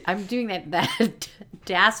I'm doing that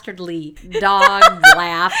dastardly dog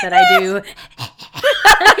laugh that I do.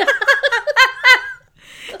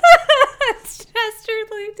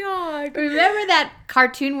 Dastardly dog. Remember that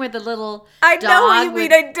cartoon where the little I dog know what you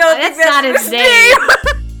mean. I don't think that's not his his name.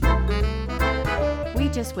 We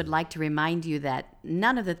just would like to remind you that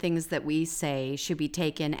none of the things that we say should be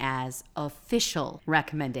taken as official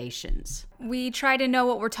recommendations. We try to know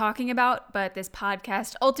what we're talking about, but this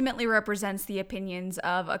podcast ultimately represents the opinions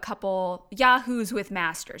of a couple yahoos with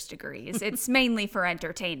master's degrees. It's mainly for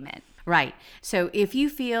entertainment. Right. So if you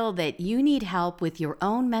feel that you need help with your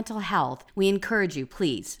own mental health, we encourage you,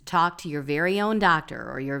 please talk to your very own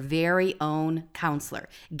doctor or your very own counselor.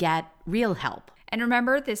 Get real help. And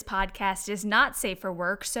remember, this podcast is not safe for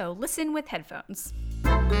work, so listen with headphones.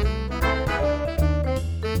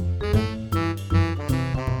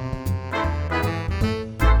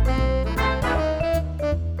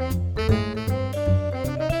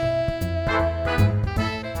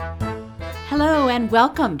 Hello and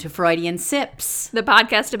welcome to Freudian Sips. The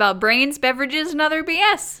podcast about brains, beverages, and other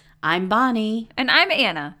BS. I'm Bonnie. And I'm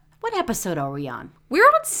Anna. What episode are we on? We're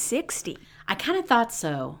on 60. I kind of thought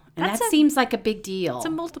so. And That's that seems like a big deal. It's a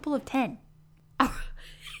multiple of 10.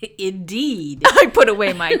 Indeed. I put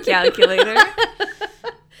away my calculator.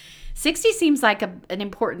 60 seems like an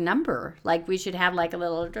important number. Like we should have like a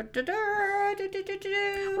little... What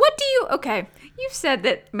do you... Okay, you've said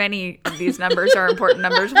that many of these numbers are important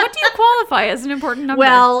numbers. What do you qualify as an important number?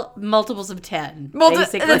 Well, multiples of 10,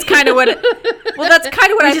 basically. That's kind of what... that's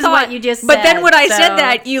kind of what Which I is thought. what you just But said, then when I so- said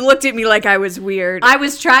that, you looked at me like I was weird. I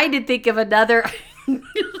was trying to think of another...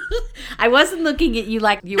 I wasn't looking at you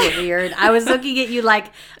like you were weird. I was looking at you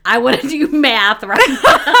like I want to do math right now.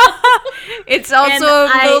 It's also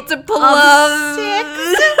a multiple of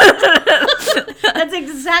 6. That's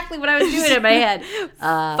exactly what I was doing in my head.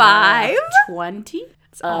 5. 20.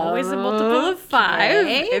 It's always a multiple of 5.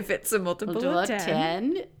 Okay. If it's a multiple of 10.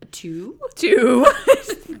 10. 2. 2.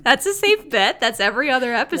 That's a safe bet. That's every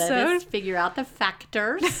other episode. Let's figure out the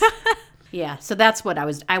factors. Yeah, so that's what I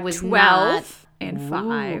was 12 not... and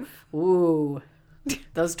 5. Ooh.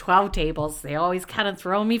 Those 12 tables, they always kind of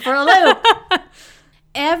throw me for a loop.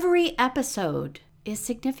 Every episode is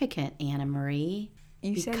significant, Anna Marie.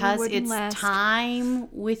 You said because you wouldn't it's last. time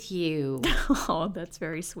with you. Oh, that's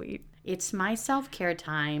very sweet. It's my self-care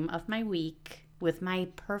time of my week with my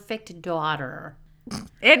perfect daughter.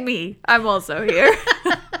 And me. I'm also here.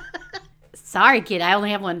 Sorry, kid, I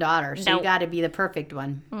only have one daughter, so No. you got to be the perfect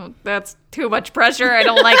one. Oh, that's too much pressure. I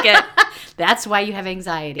don't like it. That's why you have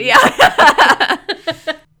anxiety. Yeah.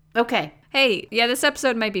 Okay. Hey, yeah, this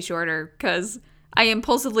episode might be shorter because I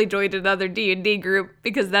impulsively joined another D&D group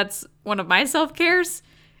because that's one of my self-cares.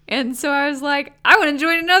 And so I was like, I want to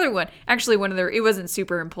join another one. Actually, it wasn't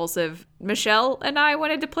super impulsive. Michelle and I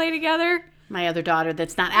wanted to play together. My other daughter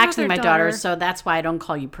that's not actually my Other daughter, daughter. so that's why I don't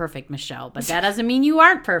call you perfect, Michelle. But that doesn't mean you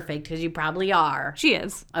aren't perfect, because you probably are. She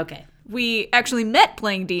is. Okay. We actually met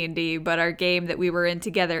playing D&D, but our game that we were in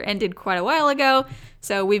together ended quite a while ago.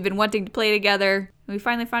 So we've been wanting to play together. And we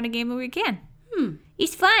finally found a game that we can.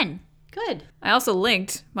 It's fun. Good. I also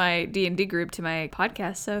linked my D&D group to my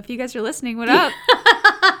podcast. So if you guys are listening, what up?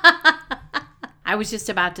 I was just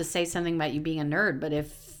about to say something about you being a nerd, but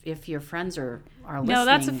if your friends are listening... No,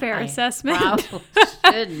 that's a fair assessment. Probably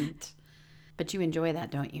shouldn't. But you enjoy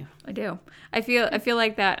that, don't you? I do. I feel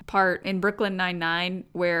like that part in Brooklyn Nine-Nine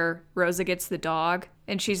where Rosa gets the dog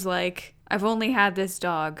and she's like, I've only had this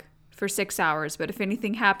dog for 6 hours, but if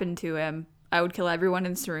anything happened to him, I would kill everyone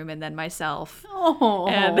in this room and then myself. Oh.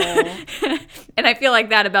 And I feel like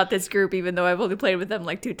that about this group, even though I've only played with them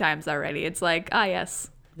like 2 times already. It's like, yes.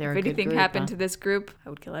 They're if a good anything group, happened huh? to this group, I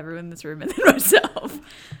would kill everyone in this room and then myself.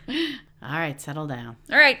 All right, settle down.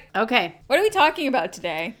 All right. Okay. What are we talking about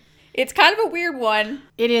today? It's kind of a weird one.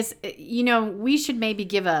 It is, we should maybe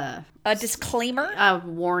give a Disclaimer?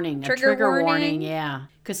 warning, Trigger a trigger warning, warning? yeah.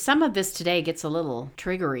 Because some of this today gets a little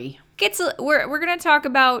triggery. We're going to talk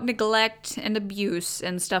about neglect and abuse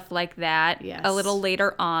and stuff like that Yes. a little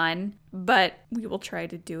later on, but we will try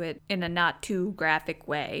to do it in a not too graphic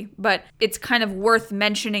way. But it's kind of worth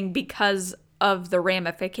mentioning because of the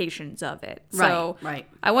ramifications of it. So Right.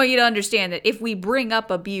 I want you to understand that if we bring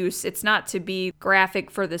up abuse, it's not to be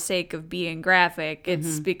graphic for the sake of being graphic.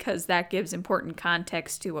 It's because that gives important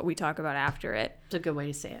context to what we talk about after it. It's a good way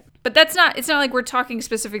to say it. But it's not like we're talking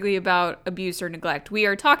specifically about abuse or neglect. We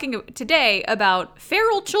are talking today about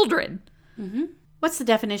feral children. What's the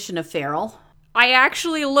definition of feral? I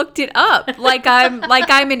actually looked it up, like I'm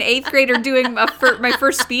an 8th grader doing my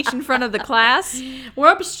first speech in front of the class.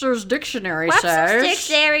 Webster's Dictionary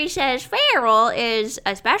says feral is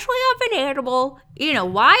especially of an animal in a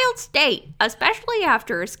wild state, especially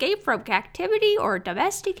after escape from captivity or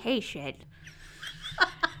domestication.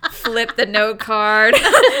 Flip the note card.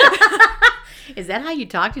 Is that how you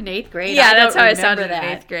talked in 8th grade? Yeah, that's how I remember sounded in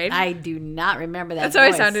 8th grade. I do not remember that. That's how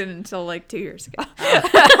I sounded until like 2 years ago.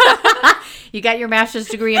 You got your master's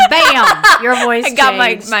degree and bam, your voice I got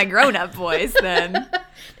changed. my grown-up voice then.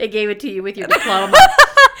 They gave it to you with your diploma.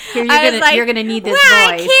 Here, you're gonna need this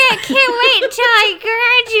voice. I can't wait until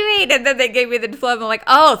I graduate. And then they gave me the diploma. I'm like,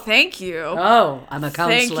 oh, thank you. Oh, I'm a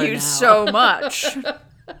counselor Thank you now. so much.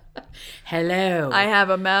 Hello. I have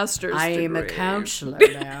a master's I degree. am a counselor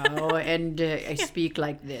now, and I speak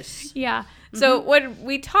like this. Yeah. So when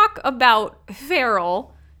we talk about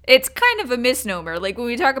feral, it's kind of a misnomer. Like when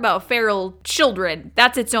we talk about feral children,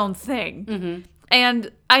 that's its own thing. Mm-hmm.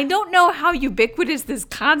 And I don't know how ubiquitous this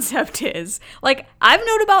concept is. Like, I've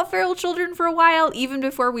known about feral children for a while, even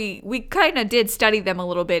before we kind of did study them a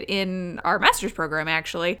little bit in our master's program,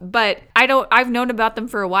 actually. But I've known about them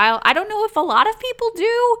for a while. I don't know if a lot of people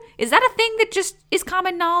do. Is that a thing that just is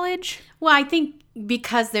common knowledge? Well, I think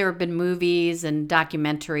because there have been movies and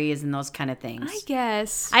documentaries and those kind of things. I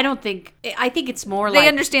guess. I think it's more They like...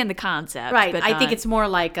 understand the concept. Right. But I think not- it's more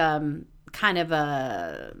like... kind of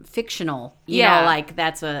a fictional, Yeah. like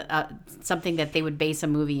that's a something that they would base a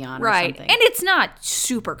movie on, right. or something. And it's not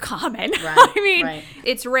super common. Right, I mean, right.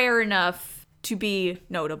 it's rare enough to be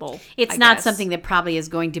notable. It's I not guess. something that probably is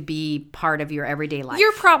going to be part of your everyday life.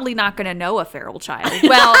 You're probably not going to know a feral child.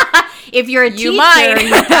 Well, if you're a teacher, you might.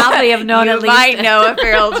 you probably have known you at least. might know a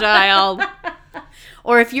feral child.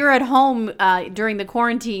 Or if you're at home during the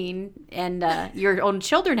quarantine and your own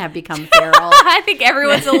children have become feral. I think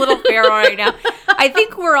everyone's a little feral right now. I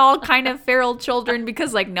think we're all kind of feral children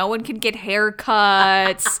because like no one can get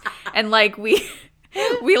haircuts and like we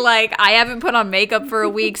like I haven't put on makeup for a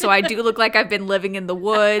week, so I do look like I've been living in the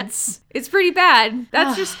woods. It's pretty bad.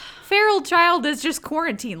 That's just feral child is just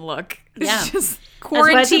quarantine look. It's Yeah. just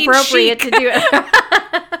quarantine That's what's appropriate chic. to do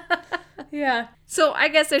it. Yeah. So I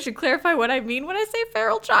guess I should clarify what I mean when I say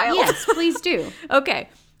feral child. Yes, please do. Okay.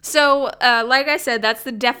 So, like I said, that's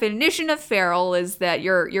the definition of feral, is that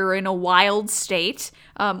you're in a wild state,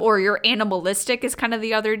 or you're animalistic is kind of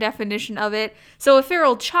the other definition of it. So a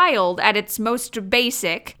feral child, at its most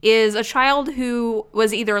basic, is a child who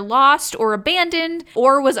was either lost or abandoned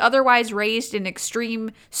or was otherwise raised in extreme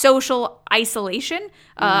social isolation.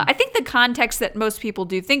 I think the context that most people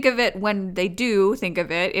do think of it, when they do think of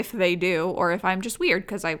it, if they do, or if I'm just weird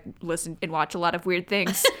because I listen and watch a lot of weird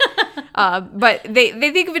things. But they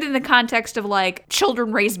think of it in the context of like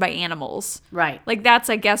children raised by animals. Right. Like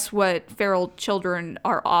that's, I guess, what feral children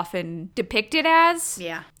are often depicted as.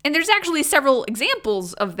 Yeah. And there's actually several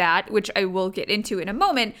examples of that, which I will get into in a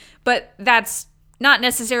moment, but that's not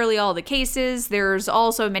necessarily all the cases. There's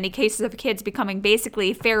also many cases of kids becoming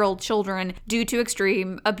basically feral children due to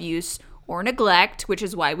extreme abuse or neglect, which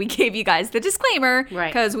is why we gave you guys the disclaimer, Right.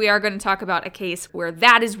 because we are going to talk about a case where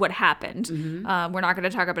that is what happened. We're not going to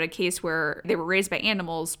talk about a case where they were raised by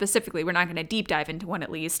animals specifically. We're not going to deep dive into one,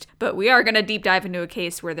 at least, but we are going to deep dive into a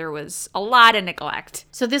case where there was a lot of neglect.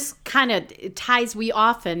 So this kind of ties, we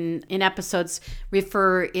often in episodes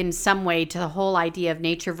refer in some way to the whole idea of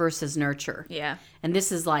nature versus nurture. Yeah. And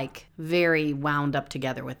this is like very wound up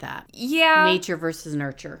together with that. Yeah. Nature versus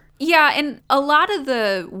nurture. Yeah, and a lot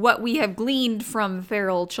of what we have gleaned from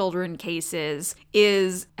feral children cases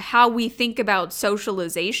is how we think about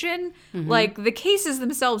socialization. Like, the cases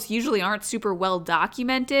themselves usually aren't super well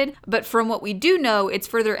documented, but from what we do know, it's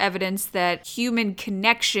further evidence that human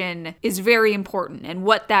connection is very important and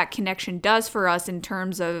what that connection does for us in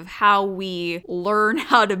terms of how we learn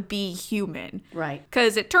how to be human. Right.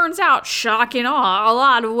 Because it turns out, shock and awe, a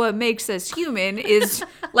lot of what makes us human is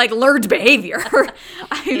like learned behavior.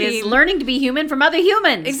 I mean, Is learning to be human from other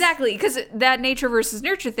humans. exactly, because that nature versus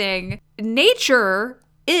nurture thing, nature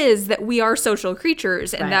is that we are social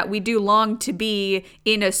creatures and Right. that we do long to be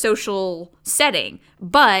in a social setting.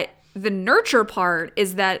 But the nurture part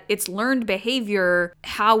is that it's learned behavior,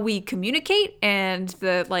 how we communicate, and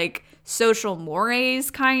the like social mores,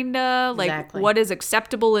 kind of like Exactly. what is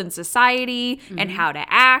acceptable in society and how to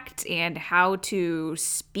act and how to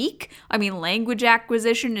speak. I mean, language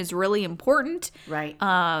acquisition is really important. Right.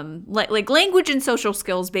 Like language and social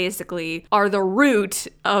skills basically are the root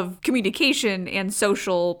of communication and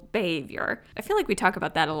social behavior. I feel like we talk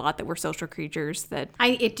about that a lot, that we're social creatures, that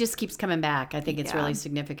It just keeps coming back. I think it's Yeah. really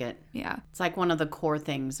significant. yeah. It's like one of the core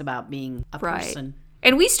things about being a Right. person.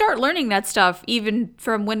 And we start learning that stuff even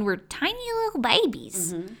from when we're tiny little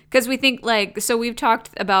babies. Because we think so we've talked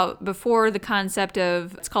about before the concept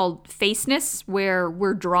of, it's called faceness, where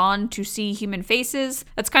we're drawn to see human faces.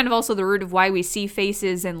 That's kind of also the root of why we see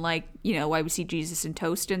faces and why we see Jesus in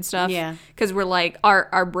toast and stuff. Yeah. Because we're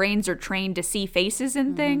our brains are trained to see faces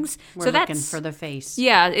and things. We're looking for the face.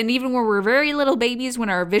 Yeah, and even when we're very little babies, when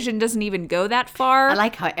our vision doesn't even go that far. I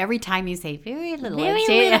like how every time you say very little. You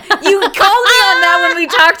called me on that when we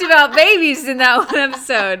talked about babies in that one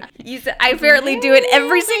episode. You said I apparently do it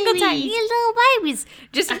every single time. You little babies.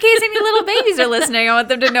 Just in case any little babies are listening, I want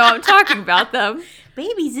them to know I'm talking about them.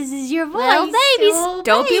 Babies, this is your voice. Little babies, Oh,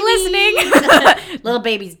 Don't be babies. listening. Little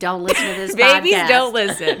babies, don't listen to this Babies, podcast. don't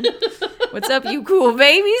listen. What's up, you cool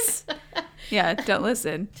babies? Yeah, don't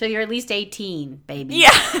listen. So you're at least 18, baby.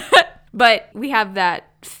 Yeah. But we have that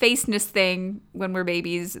faceness thing when we're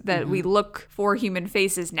babies that we look for human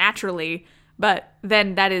faces naturally, but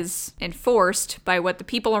then that is enforced by what the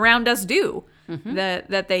people around us do.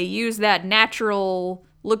 That they use that natural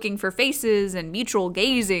looking for faces and mutual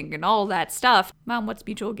gazing and all that stuff. Mom, what's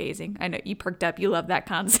mutual gazing? I know you perked up. You love that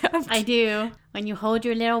concept. I do. When you hold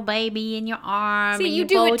your little baby in your arm, See, and you you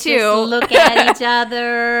do it both too. just look at each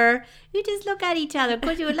other. You just look at each other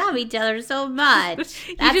because you love each other so much.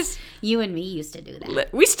 You and me used to do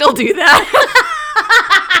that. We still do that.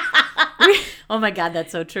 Oh my God,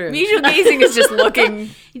 that's so true. Mutual gazing is just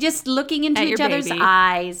looking. Just looking into At each your other's baby.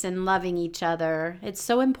 eyes and loving each other. It's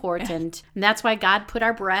so important. And that's why God put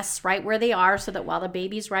our breasts right where they are so that while the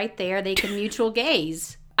baby's right there, they can mutual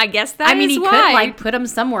gaze. I guess that is he why. could put them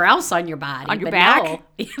somewhere else on your body. On your but back?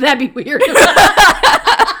 No. That'd be weird.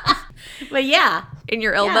 But yeah. In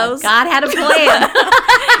your Yeah, elbows. God had a plan.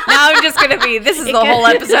 Now I'm just going to be, this is the whole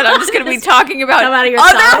episode. I'm just going to be talking about Come out of your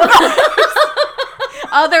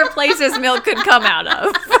other places milk could come out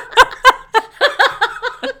of.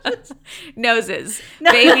 Noses.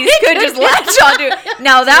 Babies could just latch onto.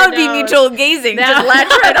 Now that would be nose. mutual gazing. That Just latch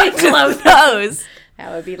right would be onto the nose.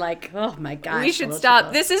 That would be like, oh my gosh. We should Melissa.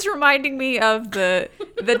 stop. This is reminding me of the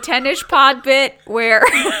Tennish Pod bit where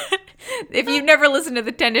if you've never listened to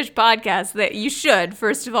the Tennish podcast, that you should.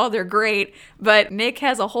 First of all, they're great. But Nick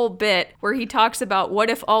has a whole bit where he talks about what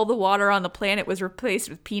if all the water on the planet was replaced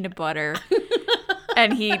with peanut butter.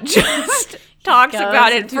 And he just talks goes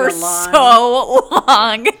about it into for a long- so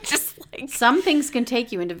long. Just like, Some things can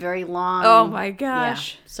take you into very long. oh my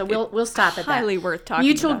gosh. Yeah. So we'll stop at that. Highly worth talking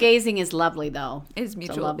Mutual about. gazing is lovely, though. Is It's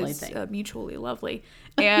mutual, a lovely is, thing. mutually lovely.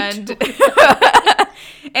 And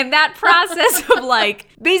and that process of like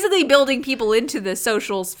basically building people into the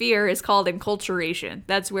social sphere is called enculturation.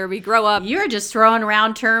 That's where we grow up. You're just throwing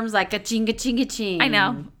around terms like a chinga chinga ching. I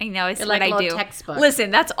know. It's You're what like a I little do. textbook.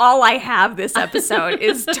 Listen, that's all I have this episode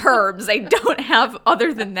is terms. I don't have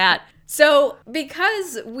other than that. So,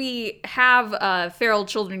 because we have feral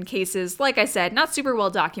children cases, like I said, not super well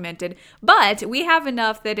documented, but we have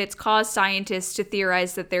enough that it's caused scientists to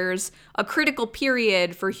theorize that there's a critical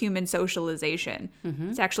period for human socialization.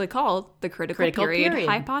 It's actually called the critical period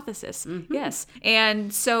hypothesis. Yes.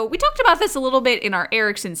 And so we talked about this a little bit in our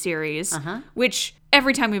Erickson series, which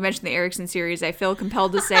every time we mention the Erickson series, I feel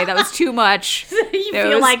compelled to say that was too much. You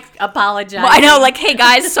feel like apologizing. Well, I know, like, hey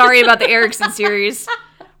guys, sorry about the Erickson series.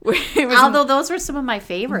 It was Although those were some of my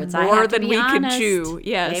favorites. I more have to than be we could honest. chew.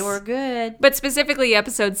 Yes. They were good. But specifically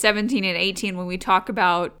episodes 17 and 18 when we talk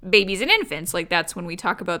about babies and infants, like that's when we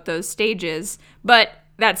talk about those stages. But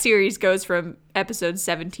that series goes from episode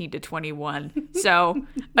 17 to 21. So,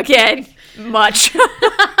 again, much.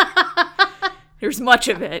 There's much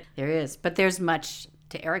of it. There is. But there's much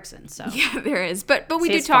to Erickson, so. Yeah, there is. But we It's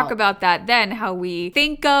do his talk fault. about that then, how we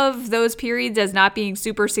think of those periods as not being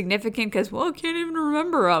super significant because, well, I can't even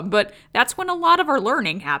remember them. But that's when a lot of our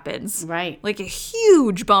learning happens. Right. Like a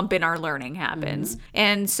huge bump in our learning happens.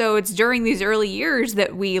 And so it's during these early years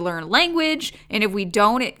that we learn language. And if we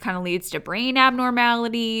don't, it kind of leads to brain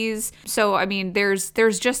abnormalities. So, I mean, there's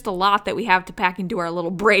just a lot that we have to pack into our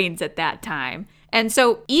little brains at that time. And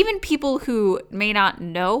so even people who may not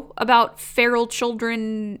know about feral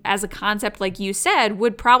children as a concept, like you said,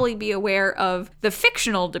 would probably be aware of the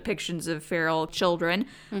fictional depictions of feral children.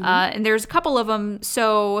 And there's a couple of them.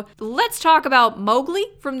 So let's talk about Mowgli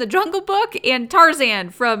from the Jungle Book and Tarzan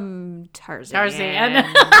from Tarzan.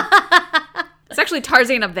 It's actually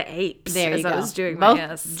Tarzan of the Apes. There as you I go. was doing my Both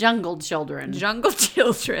guess. jungle children. Jungle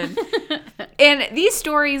children. And these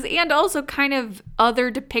stories, and also kind of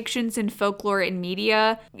other depictions in folklore and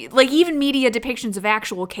media, like even media depictions of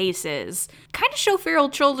actual cases, kind of show feral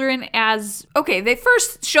children as, okay, they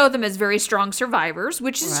first show them as very strong survivors,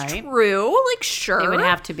 which is true. Like, sure. They would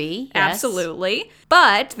have to be. Yes. Absolutely.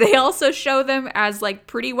 But they also show them as like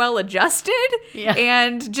pretty well adjusted, Yeah.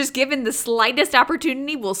 and just given the slightest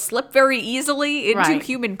opportunity will slip very easily into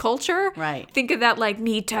human culture. Right. Think of that like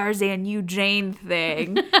me Tarzan, you Jane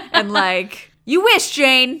thing. And like, you wish,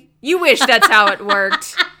 Jane. You wish that's how it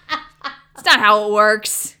worked. It's not how it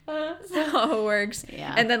works. It's not how it works.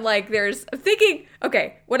 Yeah. And then like I'm thinking,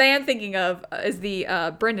 okay, what I am thinking of is the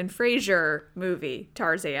Brendan Fraser movie,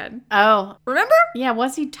 Tarzan. Oh. Remember? Yeah,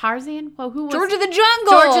 was he Tarzan? Well, who was George of the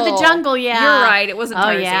Jungle. George of the Jungle, yeah. You're right. It wasn't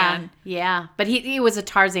Tarzan. Yeah. Yeah. But he was a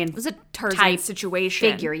Tarzan. It was a Tarzan type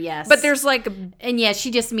situation. figure, yes. But there's like, and yeah,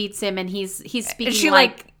 she just meets him and he's speaking she,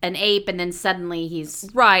 like an ape, and then suddenly he's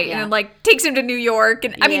right, yeah. and like takes him to New York.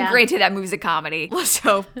 And I mean, Yeah. granted, that movie's a comedy.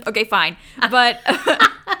 So, okay, fine. But,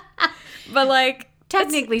 but like,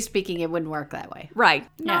 technically speaking, it wouldn't work that way. right.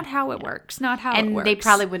 Not how it works. Not how it And works. they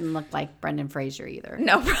probably wouldn't look like Brendan Fraser either.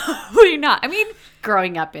 No, probably not. I mean,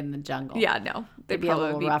 Growing up in the jungle. yeah, no. They'd They'd be a probably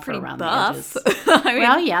little be rougher pretty around buff. the edges. I mean,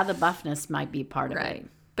 Well, yeah, the buffness might be part of right. it.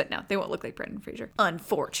 But no, they won't look like Brendan Fraser.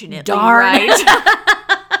 Unfortunately. Darn. Right?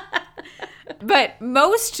 But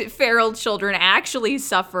most feral children actually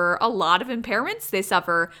suffer a lot of impairments. They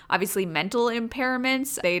suffer, obviously, mental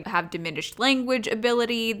impairments. They have diminished language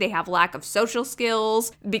ability. They have lack of social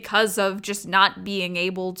skills because of just not being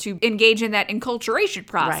able to engage in that enculturation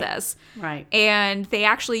process. Right. And they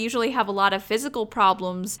actually usually have a lot of physical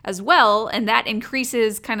problems as well. And that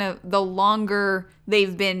increases kind of the longer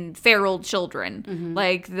they've been feral children. Mm-hmm.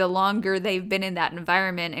 Like the longer they've been in that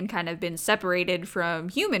environment and kind of been separated from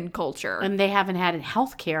human culture. And they haven't had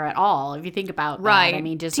health care at all, if you think about Right. that. I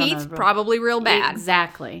mean, just teeth probably real bad.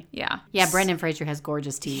 Exactly. Yeah. Yeah, Brendan Fraser has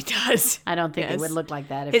gorgeous teeth. He does. I don't think Yes. it would look like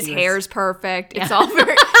that if His he was... hair's perfect. It's all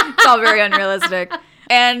very unrealistic.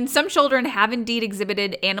 And some children have indeed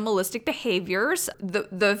exhibited animalistic behaviors.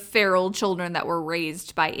 The feral children that were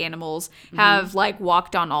raised by animals have like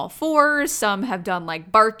walked on all fours. Some have done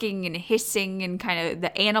like barking and hissing and kind of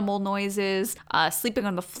the animal noises, sleeping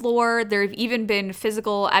on the floor. There have even been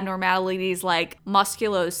physical abnormalities like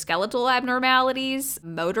musculoskeletal abnormalities,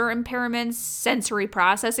 motor impairments, sensory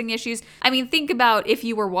processing issues. I mean, think about if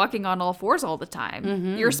you were walking on all fours all the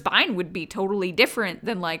time. Your spine would be totally different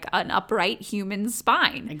than like an upright human spine.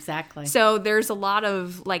 Exactly. So there's a lot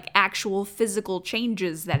of like actual physical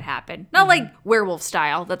changes that happen. Not like werewolf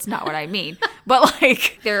style, that's not what I mean. But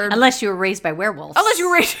like they're Unless you were raised by werewolves. unless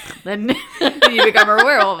you're raised Then you become a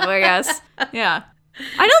werewolf, I guess. Yeah.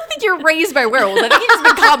 I don't think you're raised by werewolves. I think you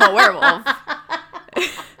just become a werewolf.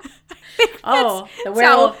 Oh, the that's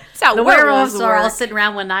werewolf. how The werewolves werewolves are all work. sitting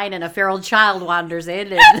around one night, and a feral child wanders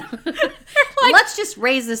in, and let's just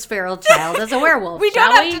raise this feral child as a werewolf. We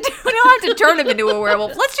shall don't have to turn him into a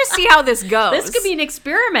werewolf. Let's just see how this goes. This could be an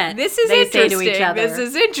experiment. This is they interesting. say to each other. This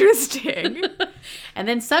is interesting. And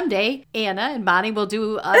then someday Anna and Bonnie will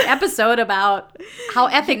do an episode about how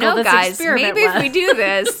ethical this guys, experiment maybe was. if we do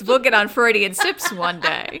this, we'll get on Freudian Sips one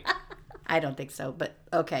day. I don't think so, but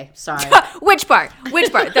okay, sorry. Which part?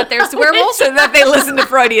 Which part? That there's werewolves or that they listen to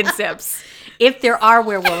Freudian Sips? If there are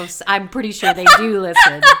werewolves, I'm pretty sure they do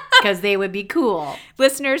listen because they would be cool.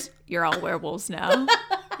 Listeners, you're all werewolves now.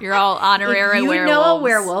 You're all honorary If you werewolves. know a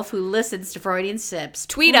werewolf who listens to Freudian Sips,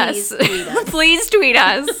 Tweet please us. Tweet us. Please tweet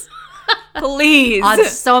us. Please. On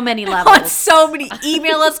so many On levels. so many.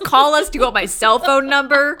 Email us, call us. Do you want my cell phone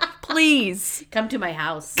number? Please. Come to my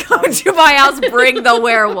house. Come to my house, bring the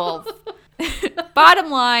werewolf. Bottom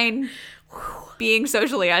line, being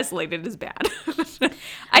socially isolated is bad.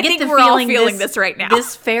 I get think the we're all feeling feeling this right now.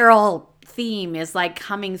 This feral theme is like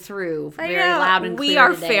coming through very know. loud and We clear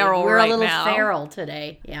are today. feral We're right a little now. feral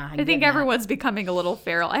today. Yeah, I think everyone's becoming a little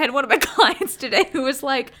feral. I had one of my clients today who was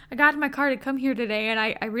like, I got in my car to come here today and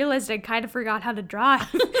I realized I kind of forgot how to drive.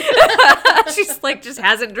 She's like, just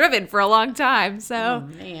hasn't driven for a long time. So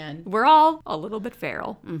Man. we're all a little bit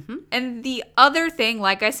feral. Mm-hmm. And the other thing,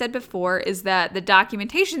 like I said before, is that the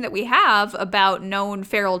documentation that we have about known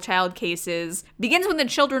feral child cases begins when the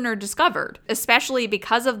children are discovered, especially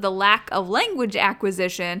because of the lack of language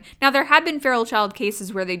acquisition. Now, there have been feral child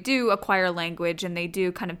cases where they do acquire language and they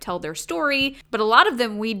do kind of tell their story, but a lot of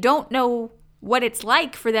them we don't know what it's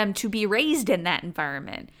like for them to be raised in that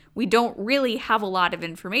environment. We don't really have a lot of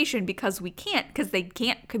information because they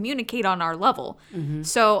can't communicate on our level.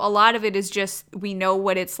 So a lot of it is just we know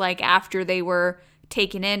what it's like after they were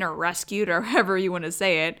taken in or rescued or however you want to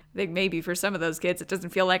say it. I think maybe for some of those kids, it doesn't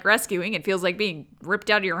feel like rescuing. It feels like being ripped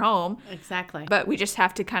out of your home. Exactly. But we just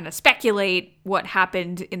have to kind of speculate what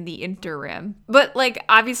happened in the interim. But like,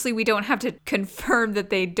 obviously we don't have to confirm that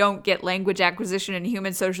they don't get language acquisition and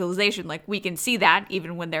human socialization. Like, we can see that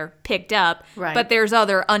even when they're picked up. Right. But there's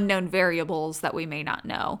other unknown variables that we may not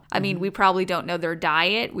know. I mean, we probably don't know their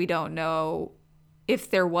diet. We don't know if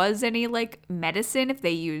there was any like medicine, if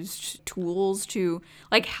they used tools to,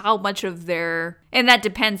 like, how much of their, and that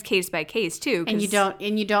depends case by case too. And you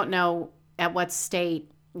don't know at what state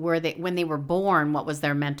were they when they were born, what was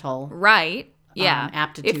their mental right. Yeah.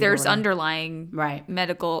 aptitude if there's or whatever. underlying Right.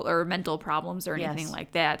 medical or mental problems or anything Yes.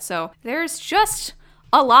 like that. So there's just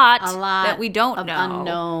a lot that we don't of know.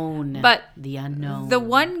 unknown. But the unknown. the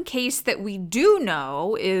one case that we do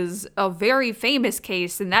know is a very famous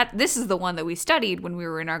case, and that this is the one that we studied when we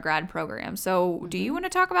were in our grad program. So do you want to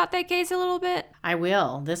talk about that case a little bit? I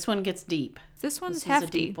will. This one gets deep. This one's This is hefty.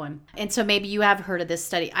 a deep one. And so maybe you have heard of this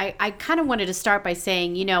study. I kind of wanted to start by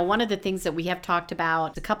saying, one of the things that we have talked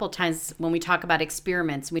about a couple of times when we talk about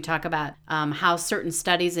experiments, we talk about how certain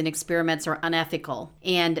studies and experiments are unethical.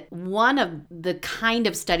 And one of the kind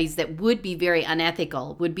of studies that would be very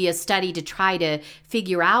unethical would be a study to try to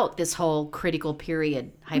figure out this whole critical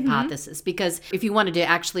period hypothesis. Because if you wanted to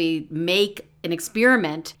actually make an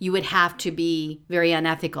experiment, you would have to be very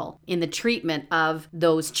unethical in the treatment of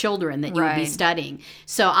those children that you would be Right. studying.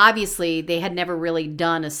 So obviously they had never really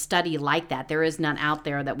done a study like that. There is none out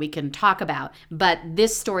there that we can talk about. But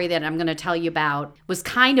this story that I'm going to tell you about was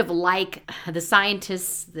kind of like the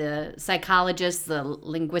scientists, the psychologists, the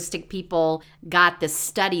linguistic people got this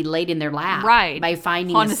study laid in their lap Right. by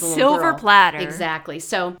finding On this a little silver girl. platter. Exactly.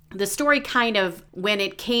 So the story kind of, when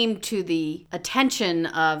it came to the attention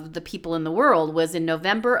of the people in the world, was in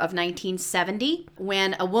November of 1970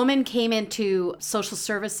 when a woman came into social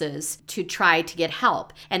services to try to get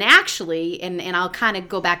help. And actually, and I'll kind of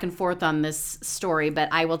go back and forth on this story, but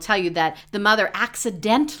I will tell you that the mother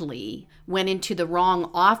accidentally went into the wrong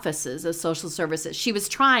offices of social services. She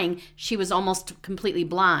was almost completely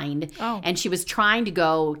blind, and she was trying to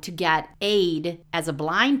go to get aid as a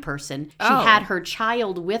blind person. She had her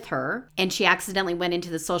child with her, and she accidentally went into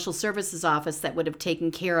the social services office that would have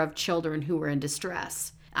taken care of children who were in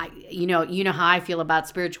distress. You know how I feel about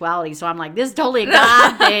spirituality, so I'm like, this is totally a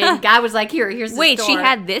God thing. God was like, here's the Wait, store. she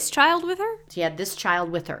had this child with her? She had this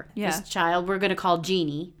child with her. Yeah. This child we're going to call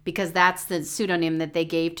Jeannie because that's the pseudonym that they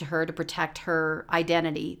gave to her to protect her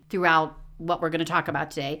identity throughout what we're going to talk about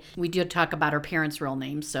today. We did talk about her parents' real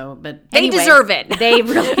names, but They anyway, deserve it. They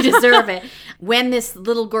really deserve it. When this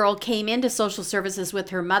little girl came into social services with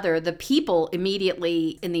her mother, the people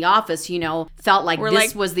immediately in the office, felt like We're this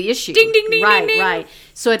like, was the issue. ding, ding, ding, right, ding, ding. right.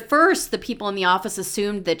 So at first, the people in the office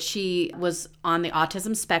assumed that she was on the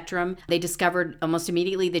autism spectrum. They discovered almost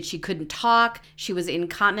immediately that she couldn't talk. She was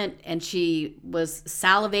incontinent and she was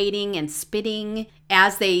salivating and spitting.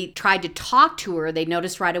 As they tried to talk to her, they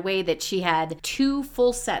noticed right away that she had 2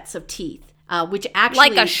 full sets of teeth, which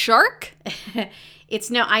actually... Like a shark?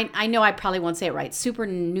 I know I probably won't say it right.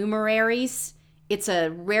 Supernumeraries. It's a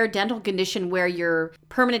rare dental condition where your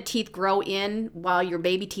permanent teeth grow in while your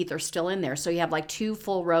baby teeth are still in there. So you have like 2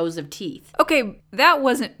 full rows of teeth. Okay, that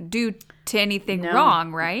wasn't due to anything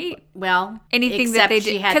wrong, right? Well, Anything that except they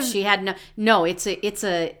did- she had no. It's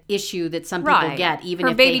a issue that some people Right. get, even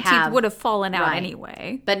her if baby they have. teeth would have fallen out Right.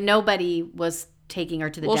 anyway. But nobody was taking her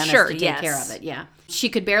to the Well, dentist sure, to take yes. care of it. Yeah. She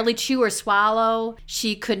could barely chew or swallow.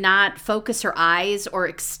 She could not focus her eyes or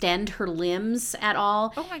extend her limbs at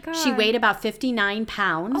all. Oh my God. She weighed about 59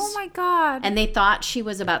 pounds. Oh my God. And they thought she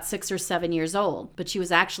was about 6 or 7 years old, but she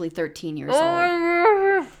was actually 13 years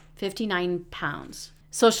Oh. old. 59 pounds.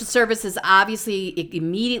 Social services obviously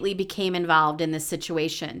immediately became involved in this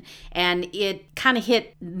situation, and it kind of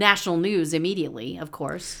hit national news immediately, of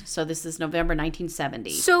course. So this is November 1970.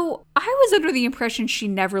 So I was under the impression she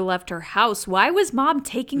never left her house. Why was Mom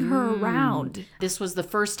taking her around? This was the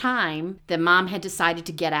first time that Mom had decided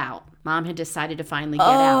to get out. Mom had decided to finally get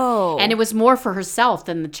Oh. out. And it was more for herself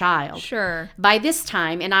than the child. Sure. By this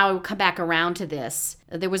time, and I will come back around to this,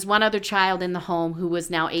 there was one other child in the home who was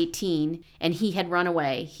now 18, and he had run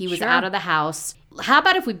away. He was Sure. out of the house. How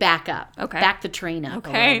about if we back up? Okay. Back the train up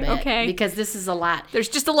Okay, a little bit. okay. Because this is a lot. There's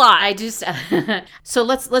just a lot. I just so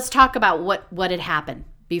let's talk about what had happened.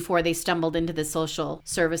 before they stumbled into the social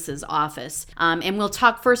services office. And we'll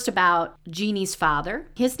talk first about Jeannie's father.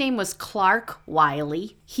 His name was Clark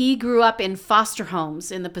Wiley. He grew up in foster homes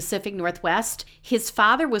in the Pacific Northwest. His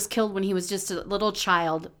father was killed when he was just a little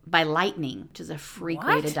child by lightning, which is a freak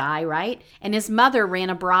way to die, right? And his mother ran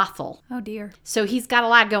a brothel. Oh, dear. So he's got a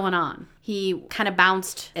lot going on. He kind of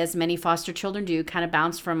bounced, as many foster children do, kind of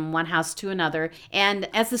bounced from one house to another. And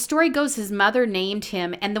as the story goes, his mother named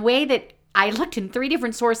him, and the way that I looked in 3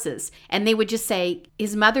 different sources, and they would just say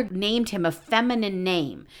his mother named him a feminine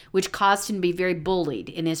name, which caused him to be very bullied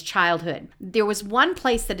in his childhood. There was one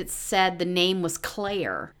place that it said the name was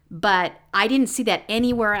Claire, but I didn't see that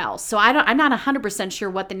anywhere else. So I'm not 100% sure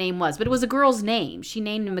what the name was, but it was a girl's name. She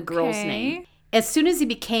named him a girl's name. As soon as he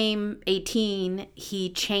became 18, he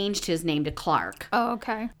changed his name to Clark. Oh,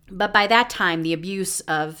 okay. But by that time, the abuse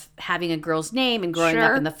of having a girl's name and growing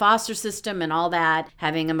up in the foster system and all that,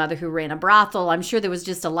 having a mother who ran a brothel, I'm sure there was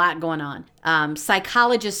just a lot going on.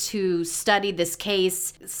 Psychologists who studied this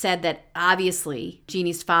case said that obviously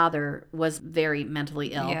Jeannie's father was very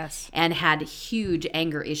mentally ill and had huge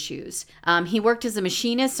anger issues. He worked as a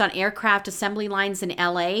machinist on aircraft assembly lines in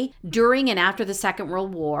L.A. during and after the Second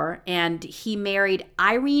World War, and he married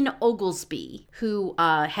Irene Oglesby, who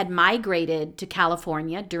had migrated to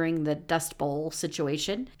California during the Dust Bowl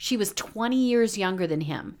situation. She was 20 years younger than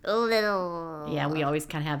him. Little. Yeah, we always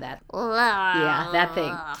kind of have that. Yeah, that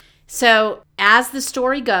thing. So as the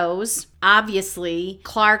story goes, obviously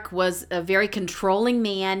Clark was a very controlling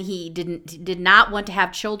man. He did not want to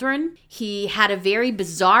have children. He had a very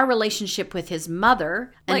bizarre relationship with his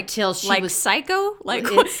mother until she was psycho.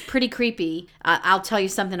 It's pretty creepy. I'll tell you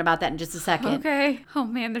something about that in just a second. Okay. Oh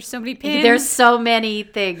man, there's so many pins. There's so many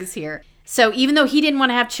things here. So even though he didn't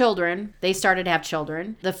want to have children, they started to have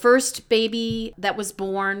children. The first baby that was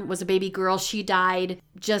born was a baby girl. She died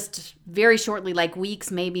just very shortly, like weeks,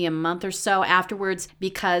 maybe a month or so afterwards,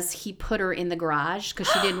 because he put her in the garage because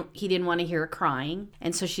he didn't want to hear her crying.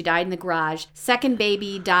 And so she died in the garage. Second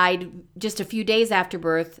baby died just a few days after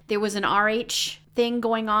birth. There was an RH thing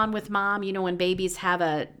going on with mom, when babies have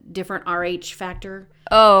a different RH factor.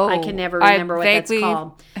 Oh, I can never remember what that's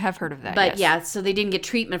called. I have heard of that. But so they didn't get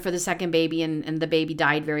treatment for the second baby, and the baby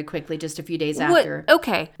died very quickly, just a few days after.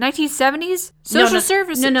 Okay, 1970s? Social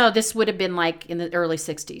services? No, this would have been like in the early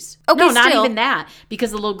 60s. Okay, no, not even that,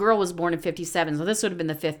 because the little girl was born in 57, so this would have been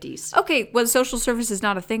the 50s. Okay, was social services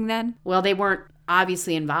not a thing then? Well, they weren't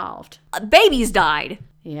obviously involved. Babies died.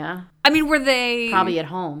 Yeah. I mean, were they... Probably at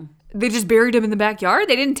home. They just buried him in the backyard?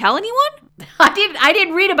 They didn't tell anyone? I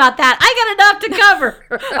didn't read about that. I got enough to cover.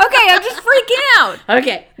 Okay, I'm just freaking out.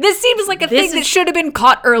 Okay. This seems like a thing that should have been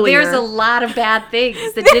caught earlier. There's a lot of bad things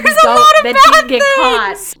that didn't get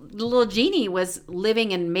caught. Little Jeannie was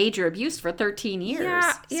living in major abuse for 13 years.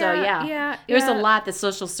 There's a lot that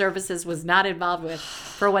social services was not involved with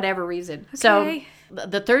for whatever reason. Okay. So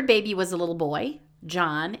the third baby was a little boy,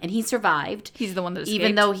 John, and he survived. He's the one that escaped.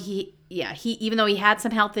 Even though he had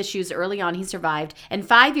some health issues early on, he survived. And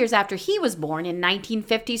 5 years after he was born, in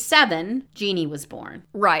 1957, Jeannie was born.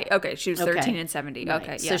 Right. Okay. She was 13 and 70. Right.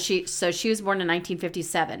 Okay. Yeah. So she was born in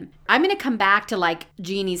 1957. I'm going to come back to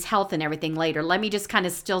Jeannie's health and everything later. Let me just kind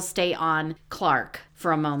of still stay on Clark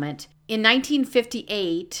for a moment. In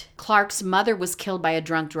 1958, Clark's mother was killed by a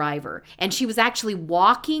drunk driver, and she was actually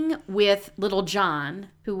walking with little John,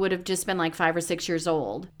 who would have just been like 5 or 6 years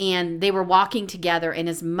old, and they were walking together, and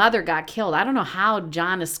his mother got killed. I don't know how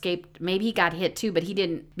John escaped. Maybe he got hit too, but he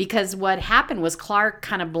didn't, because what happened was Clark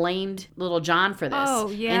kind of blamed little John for this. Oh,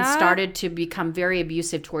 yeah? And started to become very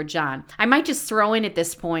abusive toward John. I might just throw in at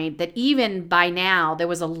this point that even by now, there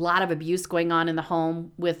was a lot of abuse going on in the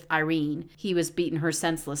home with Irene. He was beating her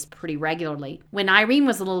senseless pretty regularly. When Irene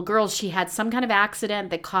was a little girl, she had some kind of accident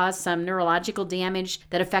that caused some neurological damage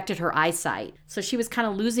that affected her eyesight. So she was kind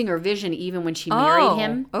of losing her vision even when she married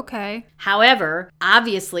him. Okay. However,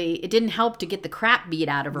 obviously, it didn't help to get the crap beat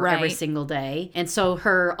out of her every Right. single day. And so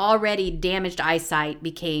her already damaged eyesight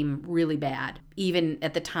became really bad, even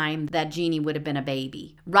at the time that Jeannie would have been a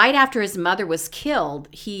baby. Right after his mother was killed,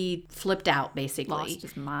 he flipped out, basically. Lost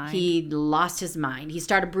his mind. He lost his mind. He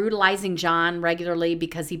started brutalizing John regularly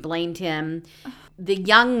because he blamed him. The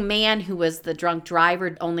young man who was the drunk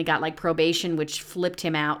driver only got probation, which flipped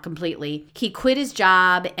him out completely. He quit his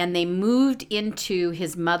job and they moved into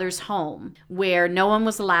his mother's home where no one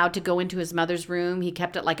was allowed to go into his mother's room. He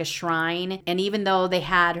kept it like a shrine. And even though they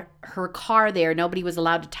had her car there, nobody was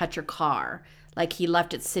allowed to touch her car. Like he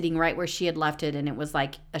left it sitting right where she had left it, and it was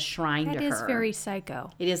like a shrine to her. That is very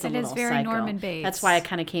psycho. It is a little That is very psycho. Norman Bates. That's why I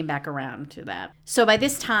kind of came back around to that. So by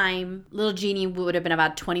this time, little Jeannie would have been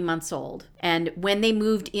about 20 months old. And when they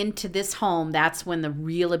moved into this home, that's when the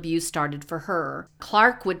real abuse started for her.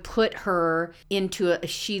 Clark would put her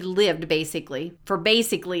she lived basically for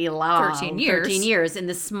 13 years in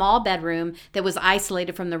this small bedroom that was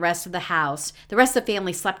isolated from the rest of the house. The rest of the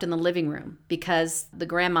family slept in the living room because the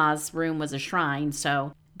grandma's room was a shrine.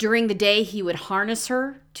 So during the day, he would harness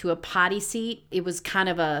her to a potty seat. It was kind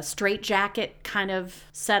of a straitjacket kind of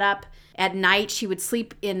setup. At night, she would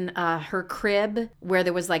sleep in her crib where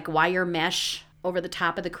there was like wire mesh over the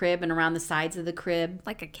top of the crib and around the sides of the crib.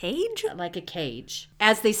 Like a cage? Like a cage.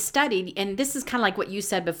 As they studied, and this is kind of like what you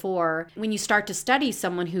said before, when you start to study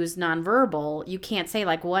someone who's nonverbal, you can't say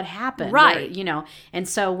like, what happened? Right. You know, and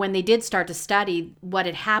so when they did start to study what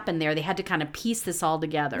had happened there, they had to kind of piece this all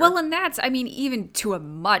together. Well, and that's, I mean, even to a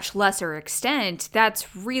much lesser extent,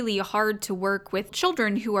 that's really hard to work with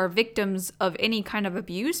children who are victims of any kind of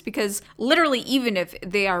abuse because literally, even if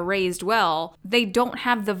they are raised well, they don't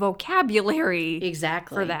have the vocabulary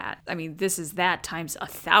exactly for that. I mean, this is that times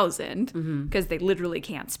 1,000 because they literally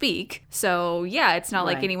can't speak. So yeah, it's not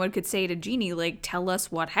like Right. anyone could say to Jeannie, like, tell us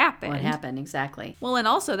what happened. What happened, exactly. Well, and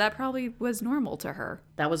also that probably was normal to her.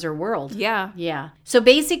 That was her world. Yeah. Yeah. So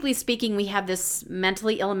basically speaking, we have this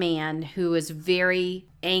mentally ill man who is very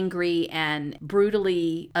angry and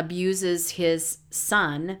brutally abuses his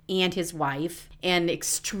son and his wife, and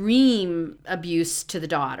extreme abuse to the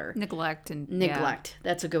daughter. Neglect.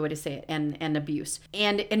 That's a good way to say it. And abuse.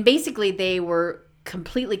 And basically they were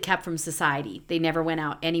completely kept from society. They never went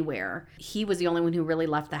out anywhere. He was the only one who really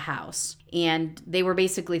left the house. And they were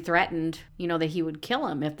basically threatened, you know, that he would kill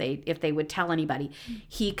them if they would tell anybody.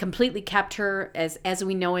 He completely kept her, as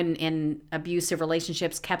we know in abusive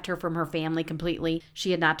relationships, kept her from her family completely.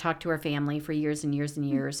 She had not talked to her family for years and years and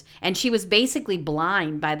years. And she was basically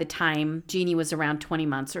blind by the time Jeannie was around 20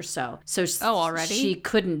 months or so. So already? She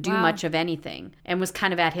couldn't do Wow. much of anything and was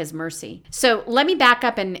kind of at his mercy. So let me back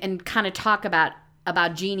up and kind of talk about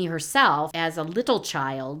Jeannie herself as a little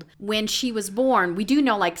child. When she was born, we do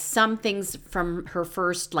know like some things from her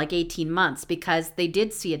first like 18 months because they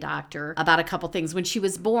did see a doctor about a couple things. When she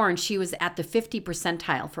was born, she was at the 50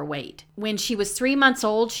 percentile for weight. When she was 3 months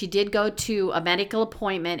old, she did go to a medical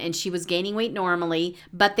appointment and she was gaining weight normally,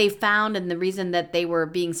 but they found, and the reason that they were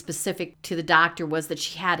being specific to the doctor was that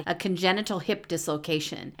she had a congenital hip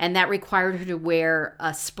dislocation, and that required her to wear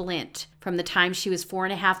a splint from the time she was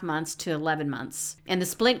 4.5 months to 11 months. And the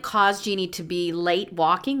splint caused Jeannie to be late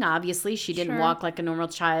walking. Obviously, she didn't Sure. walk like a normal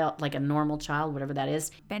child, whatever that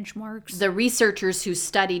is. Benchmarks. The researchers who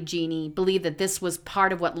studied Jeannie believe that this was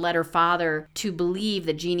part of what led her father to believe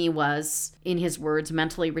that Jeannie was, in his words,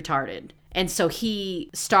 mentally retarded. And so he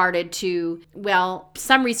started to,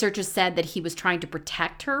 some researchers said that he was trying to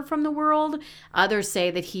protect her from the world. Others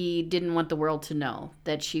say that he didn't want the world to know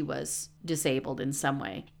that she was disabled in some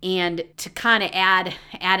way. And to kind of add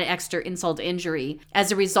an extra insult to injury,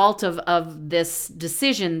 as a result of this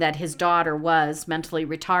decision that his daughter was mentally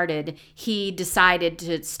retarded, he decided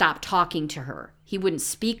to stop talking to her. He wouldn't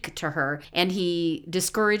speak to her, and he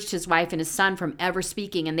discouraged his wife and his son from ever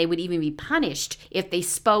speaking, and they would even be punished if they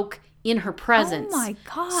spoke in her presence. Oh my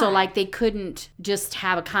God. So like they couldn't just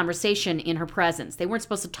have a conversation in her presence. They weren't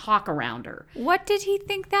supposed to talk around her. What did he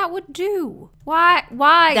think that would do? Why?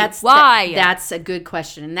 Why? That's a good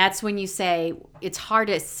question. And that's when you say, it's hard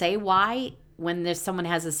to say why when someone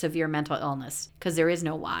has a severe mental illness, because there is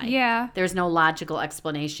no why. Yeah. There's no logical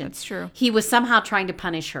explanation. That's true. He was somehow trying to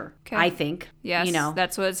punish her, Okay. I think. Yes, You know,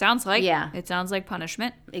 that's what it sounds like. Yeah. It sounds like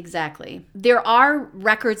punishment. exactly. There are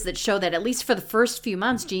records that show that at least for the first few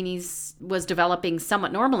months, Jeannie's was developing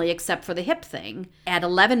somewhat normally, except for the hip thing. At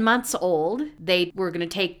 11 months old, they were going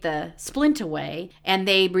to take the splint away, and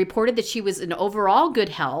they reported that she was in overall good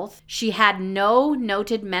health. She had no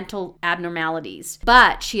noted mental abnormalities,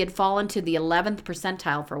 but she had fallen to the 11th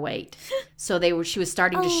percentile for weight. So she was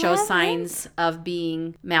starting to show 11th? signs of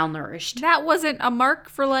being malnourished. That wasn't a mark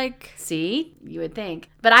for like. See, you would think.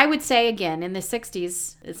 But I would say, again, in the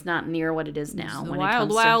 60s, it's not near what it is now. the when wild, it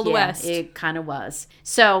comes wild to, west. It kind of was.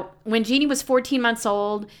 So when Jeannie was 14 months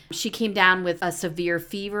old, she came down with a severe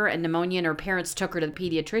fever and pneumonia, and her parents took her to the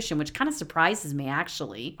pediatrician, which kind of surprises me,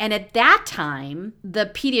 actually. And at that time, the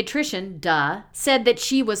pediatrician, said that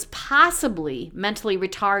she was possibly mentally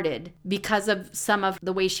retarded because of some of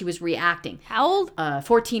the way she was reacting. How old?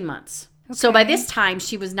 14 months. So by this time,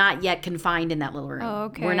 she was not yet confined in that little room. Oh,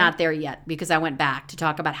 okay. We're not there yet because I went back to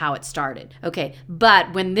talk about how it started. Okay.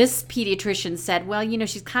 But when this pediatrician said, well,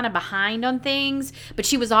 she's kind of behind on things, but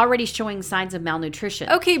she was already showing signs of malnutrition.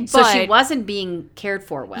 Okay, So she but- wasn't being cared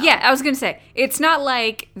for well. Yeah, I was going to say, it's not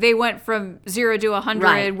like they went from 0 to 100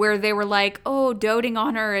 Right. where they were like, oh, doting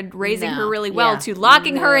on her and raising No, her really well yeah. to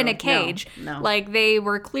locking her in a No, cage. no. Like, they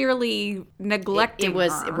were clearly neglecting It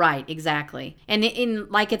was her. right, exactly. And in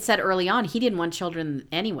like it said early on, he didn't want children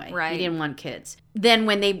anyway. Right. He didn't want kids. Then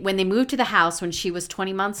when they moved to the house when she was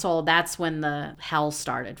 20 months old, that's when the hell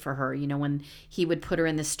started for her. When he would put her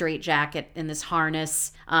in this straitjacket in this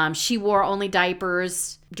harness. She wore only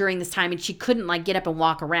diapers during this time, and she couldn't get up and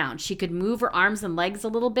walk around. She could move her arms and legs a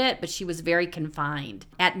little bit, but she was very confined.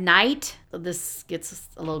 At night, this gets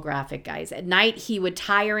a little graphic, guys. At night, he would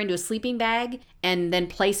tie her into a sleeping bag and then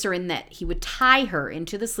place her in that. He would tie her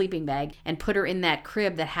into the sleeping bag and put her in that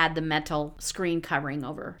crib that had the metal screen covering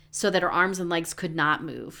over so that her arms and legs could not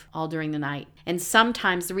move all during the night. And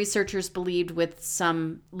sometimes the researchers believed, with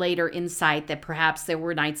some later insight, that perhaps there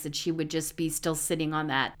were nights that she would just be still sitting on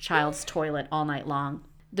that child's toilet all night long.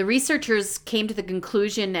 The researchers came to the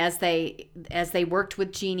conclusion as they worked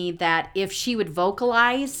with Jeannie that if she would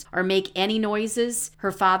vocalize or make any noises,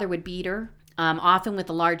 her father would beat her, often with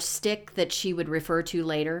a large stick that she would refer to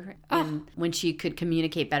later. And when she could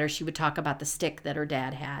communicate better, she would talk about the stick that her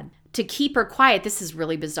dad had. To keep her quiet, this is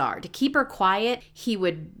really bizarre. To keep her quiet, he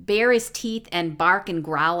would bare his teeth and bark and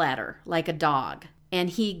growl at her like a dog. And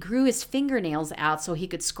he grew his fingernails out so he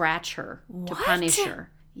could scratch her to punish her.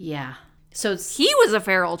 Yeah. So He was a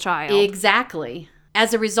feral child. exactly.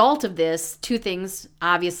 As a result of this, two things,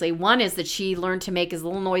 obviously. One is that she learned to make as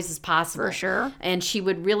little noise as possible. For sure. And she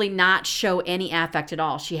would really not show any affect at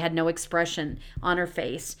all. She had no expression on her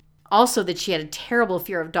face. Also, that she had a terrible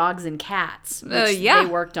fear of dogs and cats, which yeah. they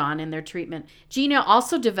worked on in their treatment. Gina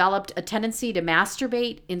also developed a tendency to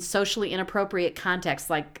masturbate in socially inappropriate contexts,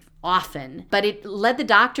 often. But it led the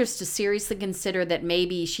doctors to seriously consider that